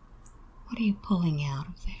 What are you pulling out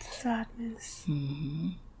of there? Sadness. Mm-hmm.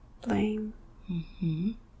 Blame.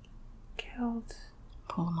 Mm-hmm. Guilt.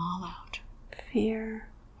 Pull them all out. Fear.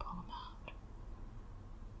 Pull them out.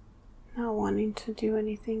 Not wanting to do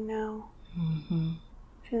anything now. Mm-hmm.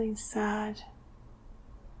 Feeling sad.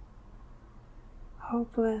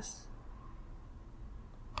 Hopeless.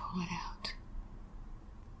 Pull it out.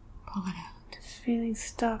 Pull it out. Just feeling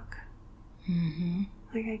stuck. Mm-hmm.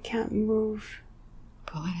 Like I can't move.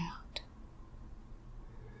 Pull it out.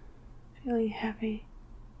 Feeling heavy.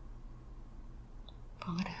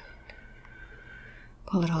 Pull it out.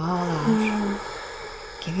 Pull it all out.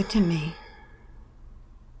 Give it to me.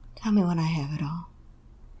 Tell me when I have it all.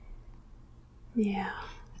 Yeah.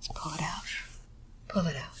 Let's pull it out. Pull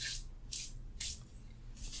it out.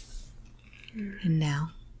 And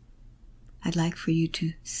now, I'd like for you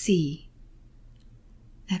to see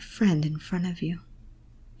that friend in front of you,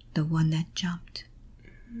 the one that jumped.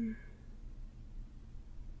 And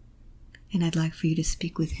I'd like for you to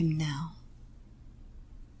speak with him now.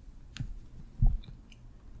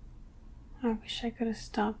 I wish I could have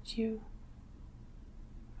stopped you,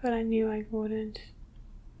 but I knew I wouldn't.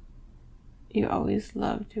 You always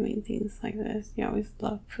loved doing things like this. You always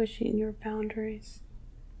loved pushing your boundaries.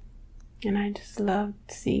 And I just loved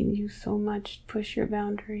seeing you so much push your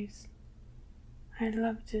boundaries. I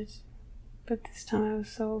loved it, but this time I was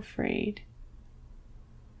so afraid.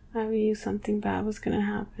 I knew something bad was going to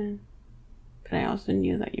happen, but I also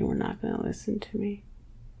knew that you were not going to listen to me.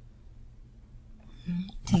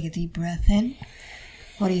 Take a deep breath in.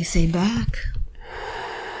 What do you say back?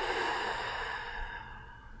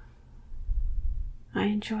 I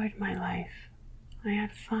enjoyed my life. I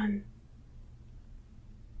had fun.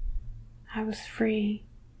 I was free.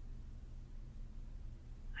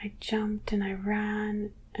 I jumped and I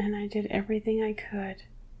ran and I did everything I could.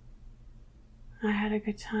 I had a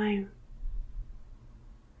good time.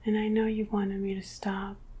 And I know you wanted me to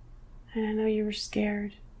stop. And I know you were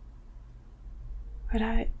scared. But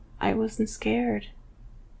I wasn't scared.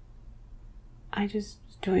 I just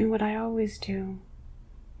was doing what I always do.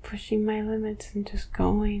 Pushing my limits and just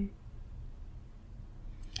going.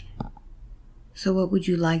 So what would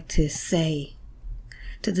you like to say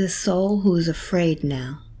to this soul who is afraid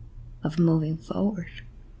now of moving forward,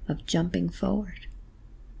 of jumping forward?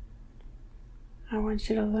 I want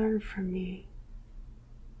you to learn from me.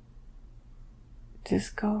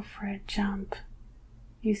 Just go for it, jump.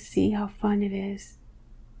 You see how fun it is.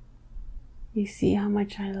 You see how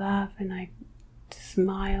much I laugh and I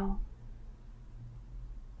smile.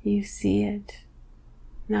 You see it.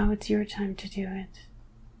 Now it's your time to do it.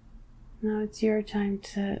 Now it's your time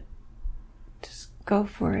to just go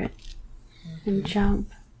for it and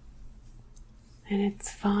jump. And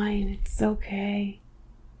it's fine, it's okay.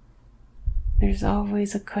 There's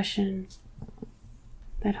always a cushion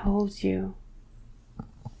that holds you.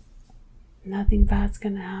 Nothing bad's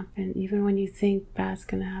gonna happen. Even when you think bad's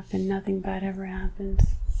gonna happen, nothing bad ever happens.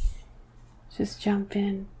 Just jump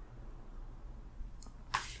in.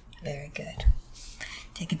 Very good.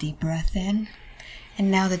 Take a deep breath in.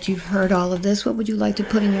 And now that you've heard all of this, what would you like to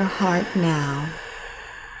put in your heart now?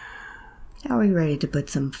 Are we ready to put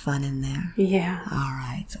some fun in there? Yeah. All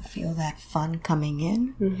right. So feel that fun coming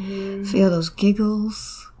in. Mm-hmm. Feel those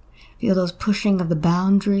giggles. Feel those pushing of the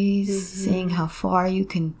boundaries. Seeing how far you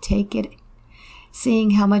can take it.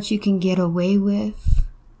 Seeing how much you can get away with.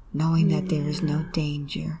 Knowing that there is no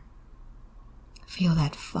danger. Feel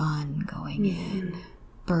that fun going in.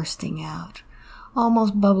 Bursting out.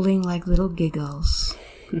 Almost bubbling like little giggles.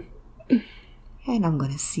 And I'm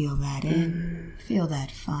going to seal that in. Feel that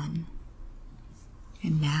fun.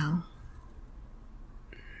 And now,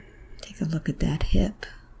 take a look at that hip.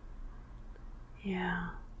 Yeah.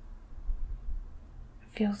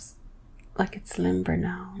 It feels like it's limber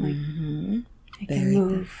now. Like I can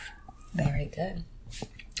move. Very good.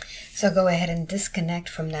 So go ahead and disconnect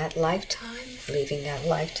from that lifetime, leaving that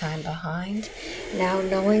lifetime behind. Now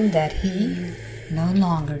knowing that he no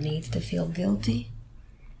longer needs to feel guilty,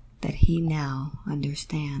 that he now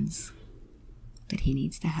understands that he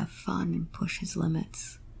needs to have fun and push his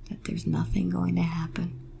limits, that there's nothing going to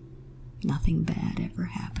happen. Nothing bad ever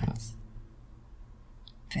happens.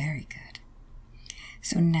 Very good.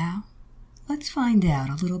 So now, let's find out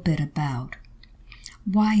a little bit about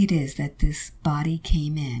why it is that this body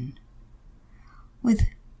came in with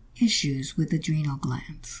issues with adrenal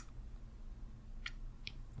glands.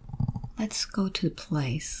 Let's go to the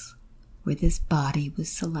place where this body was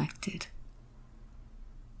selected.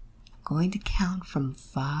 I'm going to count from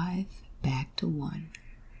 5 back to 1.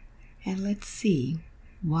 And let's see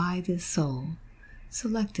why the soul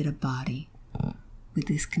selected a body with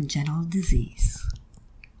this congenital disease.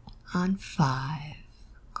 On 5,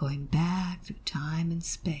 going back through time and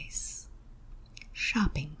space,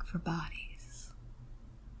 shopping for bodies.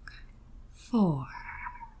 4,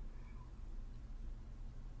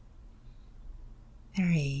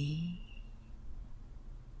 3,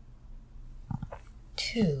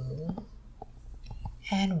 2,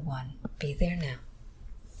 and 1. Be there now.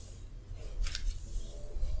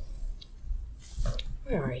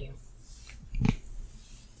 Where are you?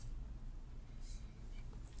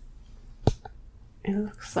 It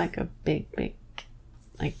looks like a big,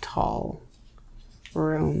 like tall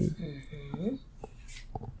room.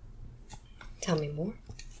 Tell me more.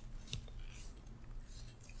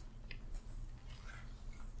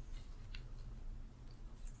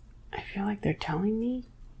 I feel like they're telling me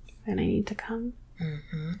that I need to come.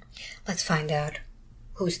 Let's find out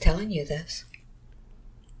who's telling you this.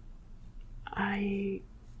 I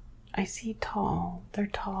see tall. They're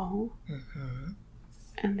tall.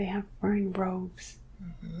 And they have wearing robes.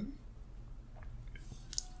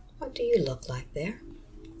 What do you look like there?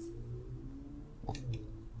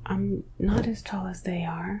 I'm not as tall as they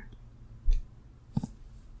are.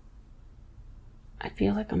 I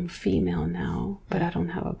feel like I'm female now, but I don't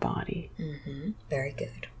have a body. Very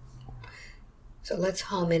good. So let's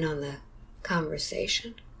home in on the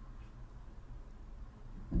conversation.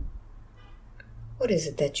 What is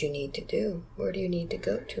it that you need to do? Where do you need to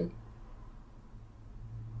go to?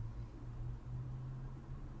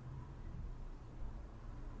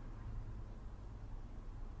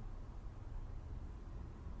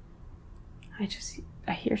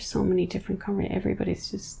 I hear so many different conversations.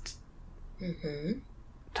 Everybody's just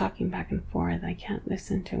talking back and forth. I can't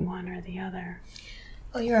listen to one or the other.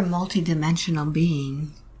 Well, you're a multidimensional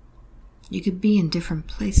being. You could be in different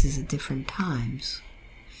places at different times.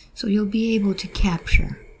 So you'll be able to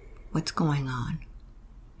capture what's going on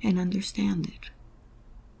and understand it.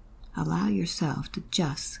 Allow yourself to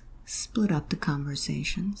just split up the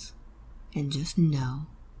conversations and just know.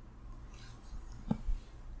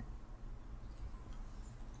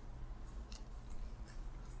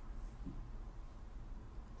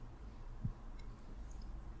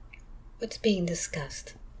 What's being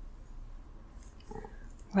discussed?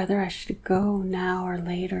 Whether I should go now or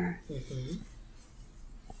later.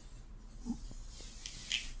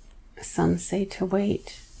 Some say to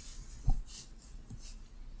wait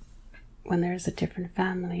when there's a different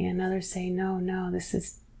family, and others say, no, this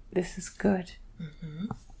is good. Mm-hmm.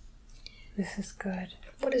 This is good.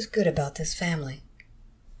 What is good about this family?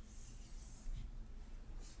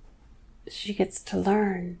 She gets to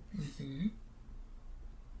learn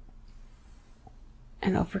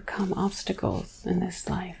and overcome obstacles in this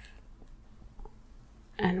life.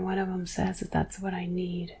 And one of them says that that's what I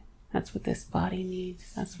need. That's what this body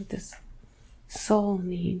needs. That's what this soul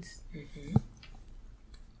needs. Mm-hmm.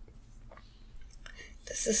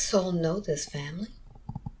 Does the soul know this family?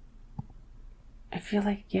 I feel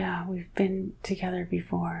like, yeah, we've been together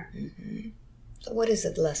before. Mm-hmm. So what is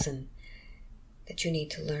the lesson that you need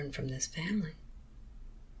to learn from this family?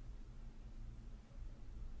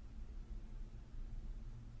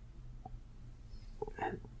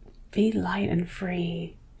 Be light and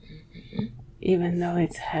free. Even though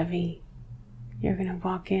it's heavy. You're going to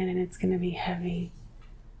walk in and it's going to be heavy.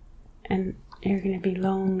 And you're going to be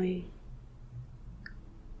lonely.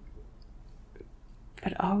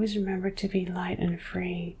 But always remember to be light and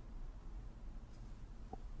free.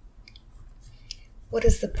 What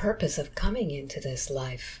is the purpose of coming into this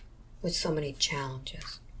life with so many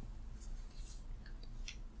challenges?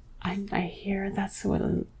 I hear that's what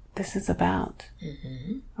this is about.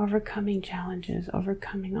 Mm-hmm. Overcoming challenges,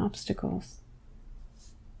 overcoming obstacles.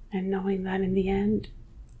 And knowing that in the end,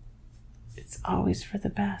 it's always for the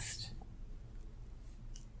best.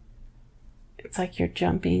 It's like you're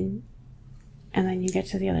jumping, and then you get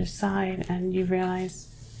to the other side and you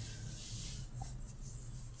realize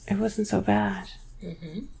it wasn't so bad.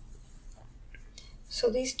 Mm-hmm. So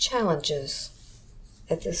these challenges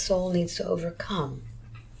that the soul needs to overcome,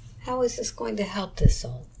 how is this going to help the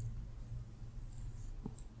soul?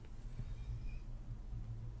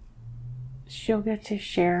 She'll get to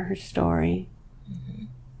share her story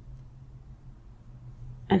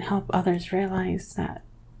and help others realize that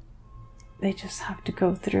they just have to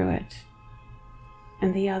go through it.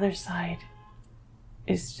 And the other side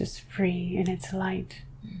is just free and it's light.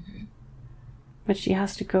 Mm-hmm. But she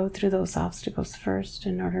has to go through those obstacles first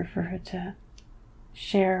in order for her to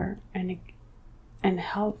share and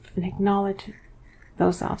help and acknowledge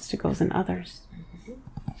those obstacles in others. Mm-hmm.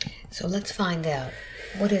 So let's find out,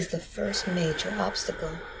 what is the first major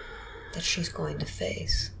obstacle that she's going to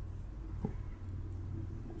face?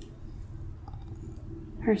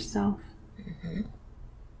 Herself. Mm-hmm.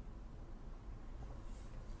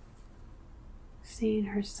 Seeing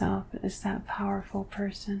herself as that powerful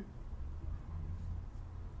person.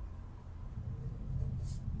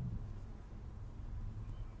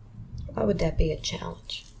 Why would that be a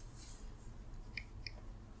challenge?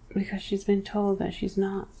 Because she's been told that she's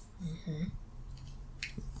not. Mm-hmm.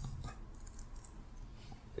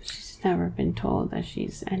 She's never been told that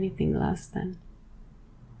she's anything less than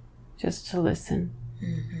just to listen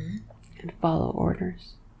and follow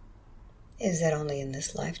orders. Is that only in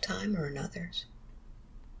this lifetime or in others?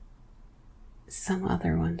 Some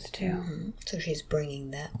other ones too. Mm-hmm. So she's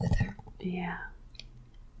bringing that with her. Yeah.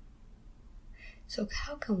 So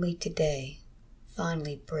how can we today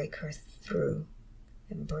finally break her through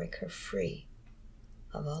and break her free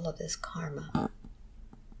of all of this karma?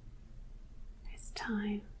 It's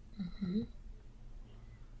time. Mm-hmm.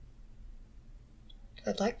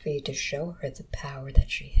 So I'd like for you to show her the power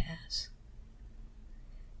that she has.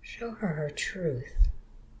 Show her her truth.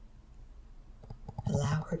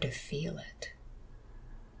 Allow her to feel it.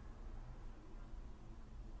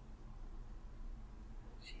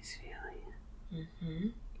 She's feeling it. Mm-hmm.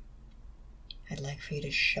 I'd like for you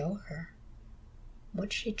to show her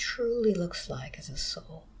what she truly looks like as a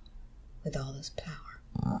soul with all this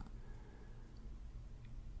power.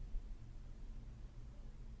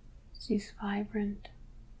 She's vibrant.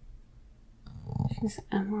 She's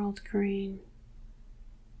emerald green.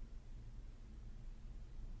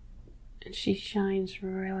 And she shines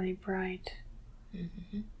really bright.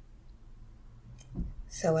 Mm-hmm.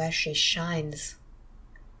 So as she shines,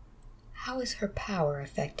 how is her power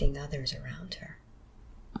affecting others around her?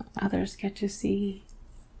 Others get to see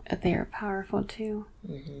that they are powerful too.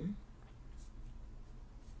 Mm-hmm.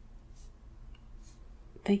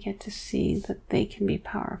 They get to see that they can be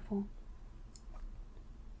powerful.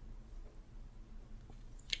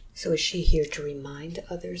 So is she here to remind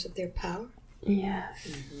others of their power? Yes.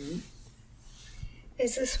 Mm-hmm.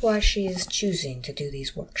 Is this why she is choosing to do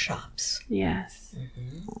these workshops? Yes.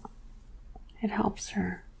 Mm-hmm. It helps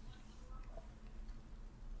her.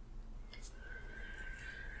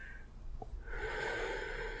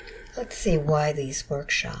 Let's see why these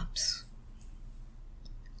workshops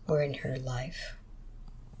were in her life.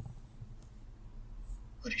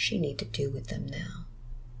 What does she need to do with them now?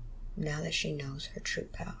 Now that she knows her true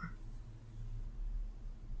power.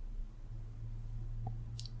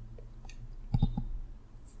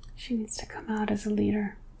 She needs to come out as a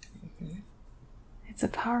leader. It's a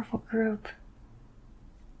powerful group.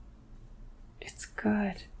 It's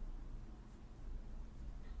good.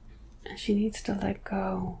 And she needs to let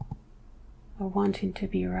go of wanting to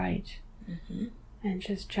be right and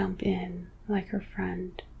just jump in like her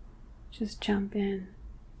friend. Just jump in.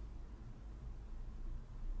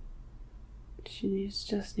 She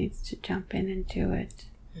just needs to jump in and do it.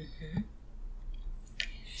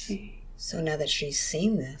 So now that she's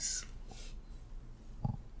seen this,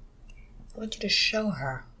 I want you to show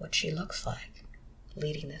her what she looks like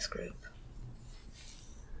leading this group.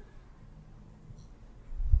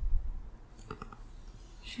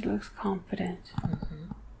 She looks confident,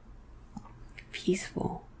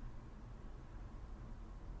 peaceful,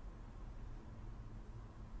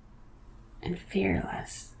 and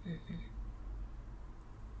fearless.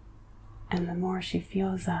 And the more she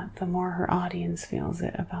feels that, the more her audience feels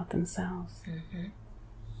it about themselves.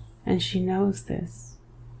 And she knows this.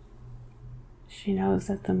 She knows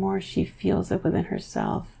that the more she feels it within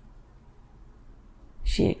herself,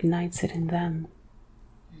 she ignites it in them.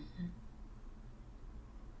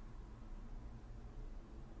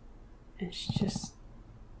 And she just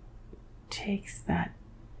takes that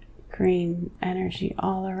green energy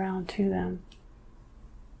all around to them.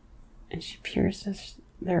 And she pierces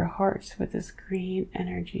their hearts with this green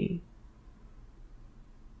energy.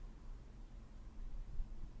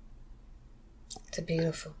 It's a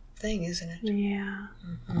beautiful thing, isn't it? Yeah.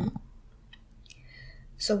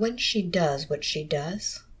 So when she does what she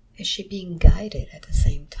does, is she being guided at the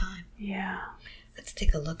same time? Yeah. Let's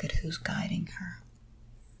take a look at who's guiding her.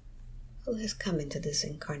 Who has come into this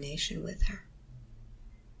incarnation with her?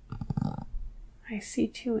 I see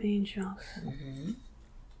 2 angels.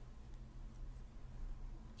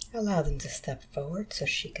 Allow them to step forward so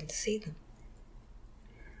she can see them.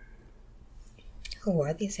 Who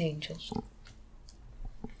are these angels?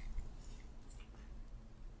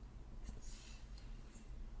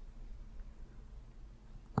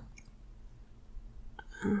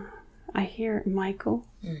 I hear Michael.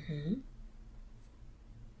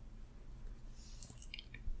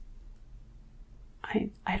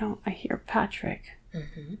 I hear Patrick.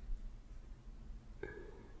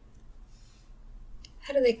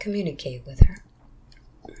 How do they communicate with her?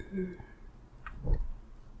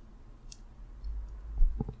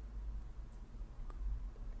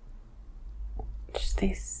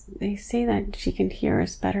 They say that she can hear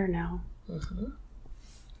us better now.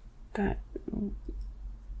 That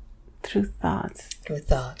through thoughts. Through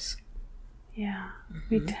thoughts. Yeah.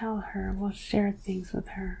 We tell her, we'll share things with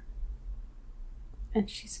her. And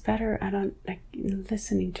she's better at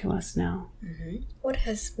listening to us now. What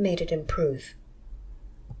has made it improve?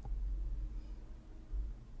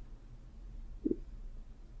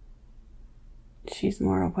 She's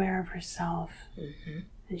more aware of herself.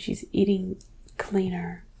 And she's eating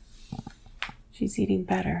cleaner. She's eating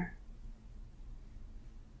better.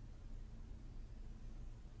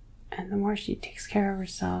 And the more she takes care of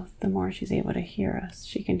herself, the more she's able to hear us.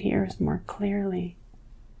 She can hear us more clearly.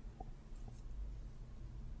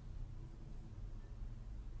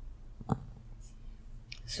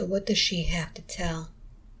 So what does she have to tell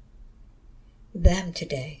them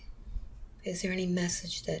today? Is there any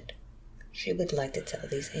message that she would like to tell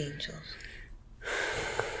these angels?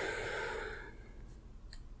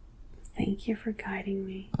 Thank you for guiding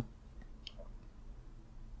me.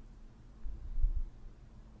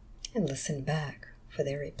 And listen back for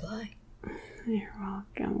their reply. You're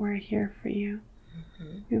welcome. We're here for you.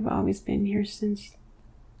 We've always been here since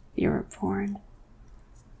you were born.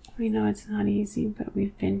 We know it's not easy, but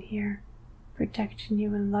we've been here, protecting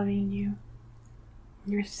you and loving you.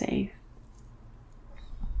 You're safe.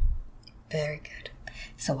 Very good.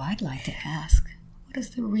 So I'd like to ask, what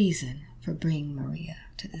is the reason for bringing Maria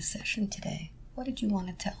to this session today? What did you want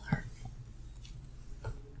to tell her?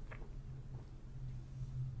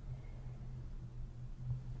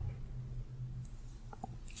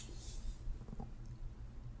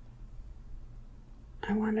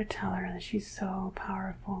 I want to tell her that she's so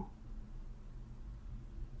powerful.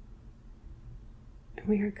 And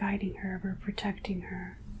we are guiding her, we're protecting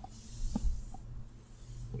her.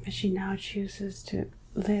 But she now chooses to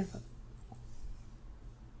live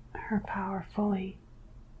her power fully.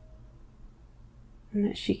 And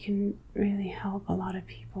that she can really help a lot of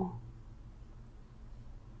people.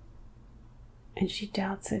 And she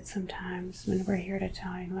doubts it sometimes when we're here to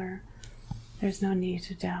tell her there's no need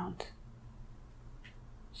to doubt.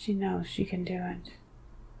 She knows she can do it.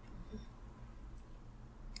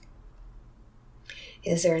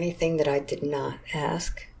 Is there anything that I did not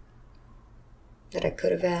ask that I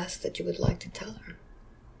could have asked that you would like to tell her?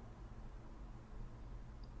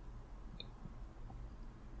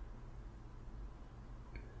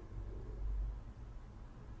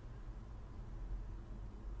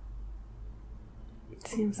 It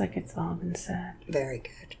seems like it's all been said. Very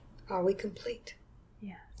good. Are we complete?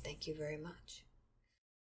 Yes. Thank you very much.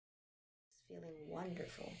 Feeling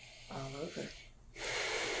wonderful all over.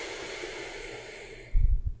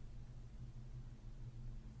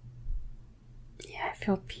 Yeah, I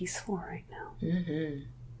feel peaceful right now. Mm-hmm.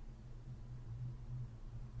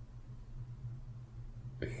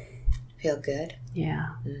 Feel good?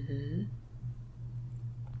 Yeah. Mm-hmm.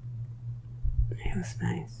 It was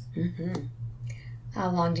nice. Mm-hmm. How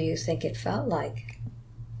long do you think it felt like?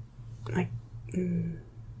 Like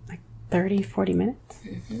 30, 40 minutes?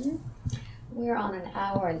 Mm-hmm. We're on an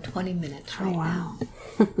hour and 20 minutes right wow.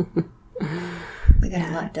 now. We got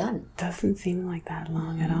a lot done. Doesn't seem like that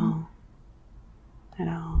long at all. At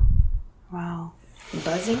all. Wow.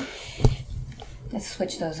 Buzzing? Let's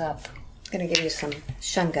switch those up. I'm going to give you some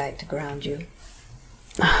shungite to ground you.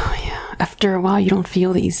 Oh, yeah. After a while, you don't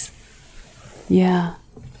feel these. Yeah.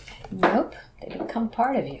 Nope. They become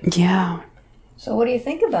part of you. Yeah. So what do you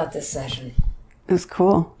think about this session? It was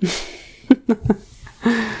cool.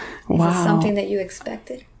 Wow. Is it something that you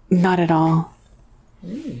expected? Not at all.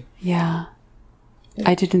 Mm. Yeah.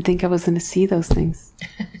 I didn't think I was going to see those things.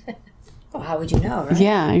 Well, how would you know, right?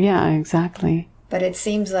 Yeah, exactly. But it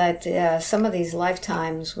seems like some of these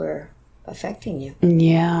lifetimes were affecting you.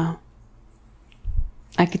 Yeah.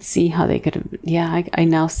 I could see how they could have... Yeah, I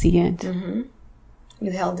now see it. Mm-hmm.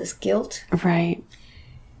 You held this guilt. Right.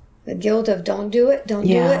 The guilt of don't do it.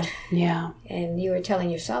 Yeah. And you were telling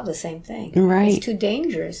yourself the same thing. Right. It's too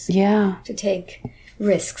dangerous to take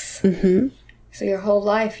risks. Mm-hmm. So your whole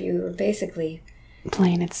life you were basically...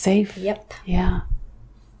 playing it safe. Yep. Yeah.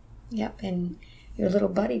 Yep. And your little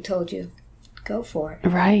buddy told you, go for it.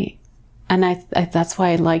 Right. And I that's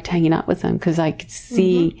why I liked hanging out with him, because I could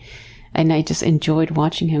see, and I just enjoyed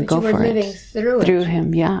watching him go for it. You were living through it. Through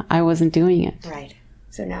him, yeah. I wasn't doing it. Right.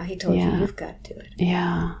 So now he told you, you've got to do it.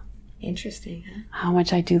 Yeah. Interesting, huh? How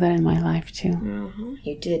much I do that in my life, too. Mm-hmm.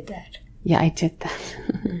 You did that. Yeah, I did that.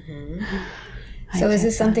 Mm-hmm. So is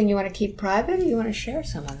this something you want to keep private, or you want to share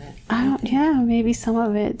some of it? Maybe some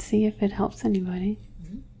of it, see if it helps anybody.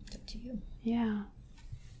 Mm-hmm. It's up to you. Yeah.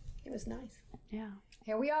 It was nice. Yeah.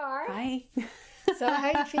 Here we are. Hi. So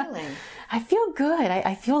how are you feeling? I feel good.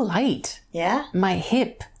 I feel light. Yeah? My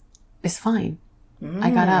hip is fine. I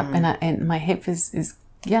got up and my hip is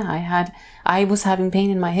I was having pain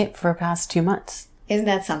in my hip for the past 2 months. Isn't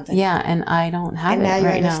that something? Yeah, and I don't have it right now. And now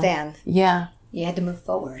you understand. Yeah. You had to move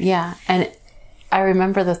forward. Yeah, and I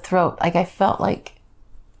remember the throat. Like I felt like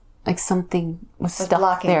something was stuck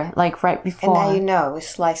blocking there, like right before. And now you know it was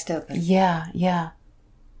sliced open. Yeah.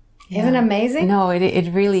 Isn't it amazing? No,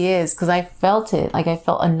 it really is, because I felt it. Like I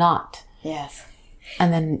felt a knot. Yes.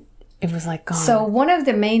 And then it was like gone. So one of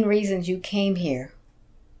the main reasons you came here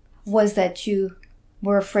was that you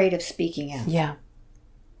were afraid of speaking out.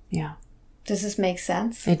 Yeah. Does this make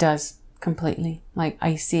sense? It does, completely. Like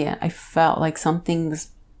I see it. I felt like something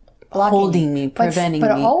was blocking holding me, preventing me.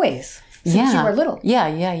 But always, since you were little.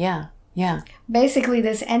 Yeah. Basically,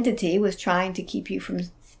 this entity was trying to keep you from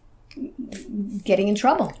getting in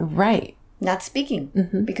trouble. Right. Not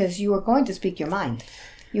speaking, because you were going to speak your mind.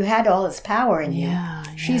 You had all this power in you. Yeah.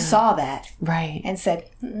 She saw that. Right. And said,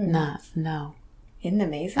 no. Isn't it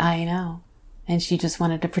amazing? I know. And she just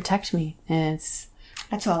wanted to protect me. And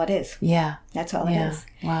that's all it is. Yeah. That's all it is.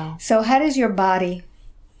 Wow. So how does your body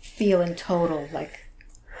feel in total? Like,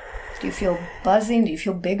 do you feel buzzing? Do you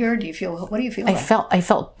feel bigger? What do you feel like? I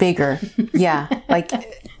felt bigger. Yeah. Like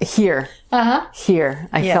here. Here.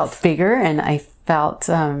 I felt bigger, and I felt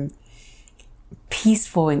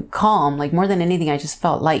peaceful and calm. Like more than anything, I just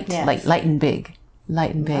felt light. Yes. Like light and big.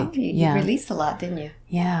 Light and big. Well, you released a lot, didn't you?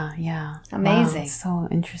 Yeah. Amazing. Wow, so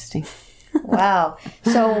interesting. Wow.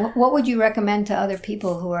 So what would you recommend to other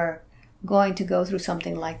people who are going to go through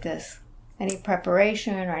something like this? Any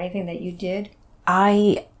preparation or anything that you did?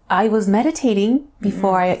 I was meditating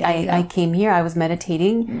before I came here. I was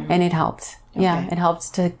meditating, and it helped. Okay. Yeah, it helps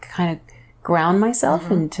to kind of ground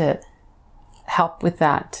myself and to help with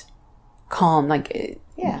that calm. Like,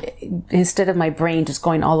 instead of my brain just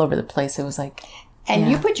going all over the place, it was like...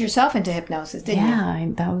 And you put yourself into hypnosis, didn't you? Yeah,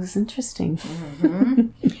 that was interesting.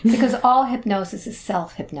 Because all hypnosis is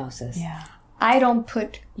self-hypnosis. Yeah. I don't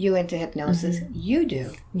put you into hypnosis. You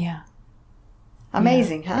do. Yeah.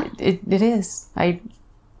 Amazing, huh? It is.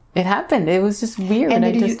 It happened. It was just weird. And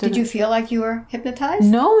did you feel like you were hypnotized?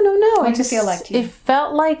 No. What did it feel like to you? It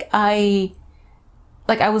felt like I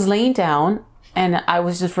was laying down and I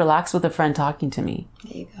was just relaxed with a friend talking to me.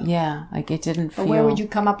 There you go. Yeah, like it didn't feel... But where would you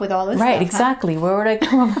come up with all this stuff? Right, exactly. Huh? Where would I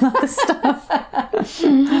come up with all this stuff?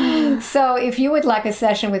 So if you would like a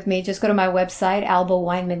session with me, just go to my website,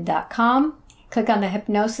 albaweinman.com. Click on the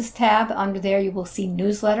hypnosis tab. Under there, you will see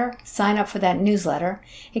newsletter. Sign up for that newsletter.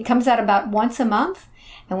 It comes out about once a month.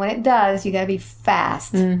 And when it does, you got to be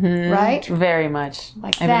fast, right? Very much.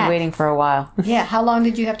 Like I've been waiting for a while. Yeah. How long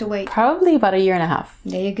did you have to wait? Probably about 1.5 years.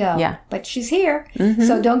 There you go. Yeah. But she's here.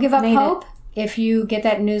 So don't give up hope. It. If you get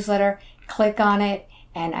that newsletter, click on it.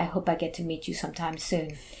 And I hope I get to meet you sometime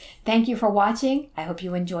soon. Thank you for watching. I hope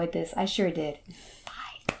you enjoyed this. I sure did.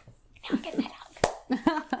 Bye. Now get that hug.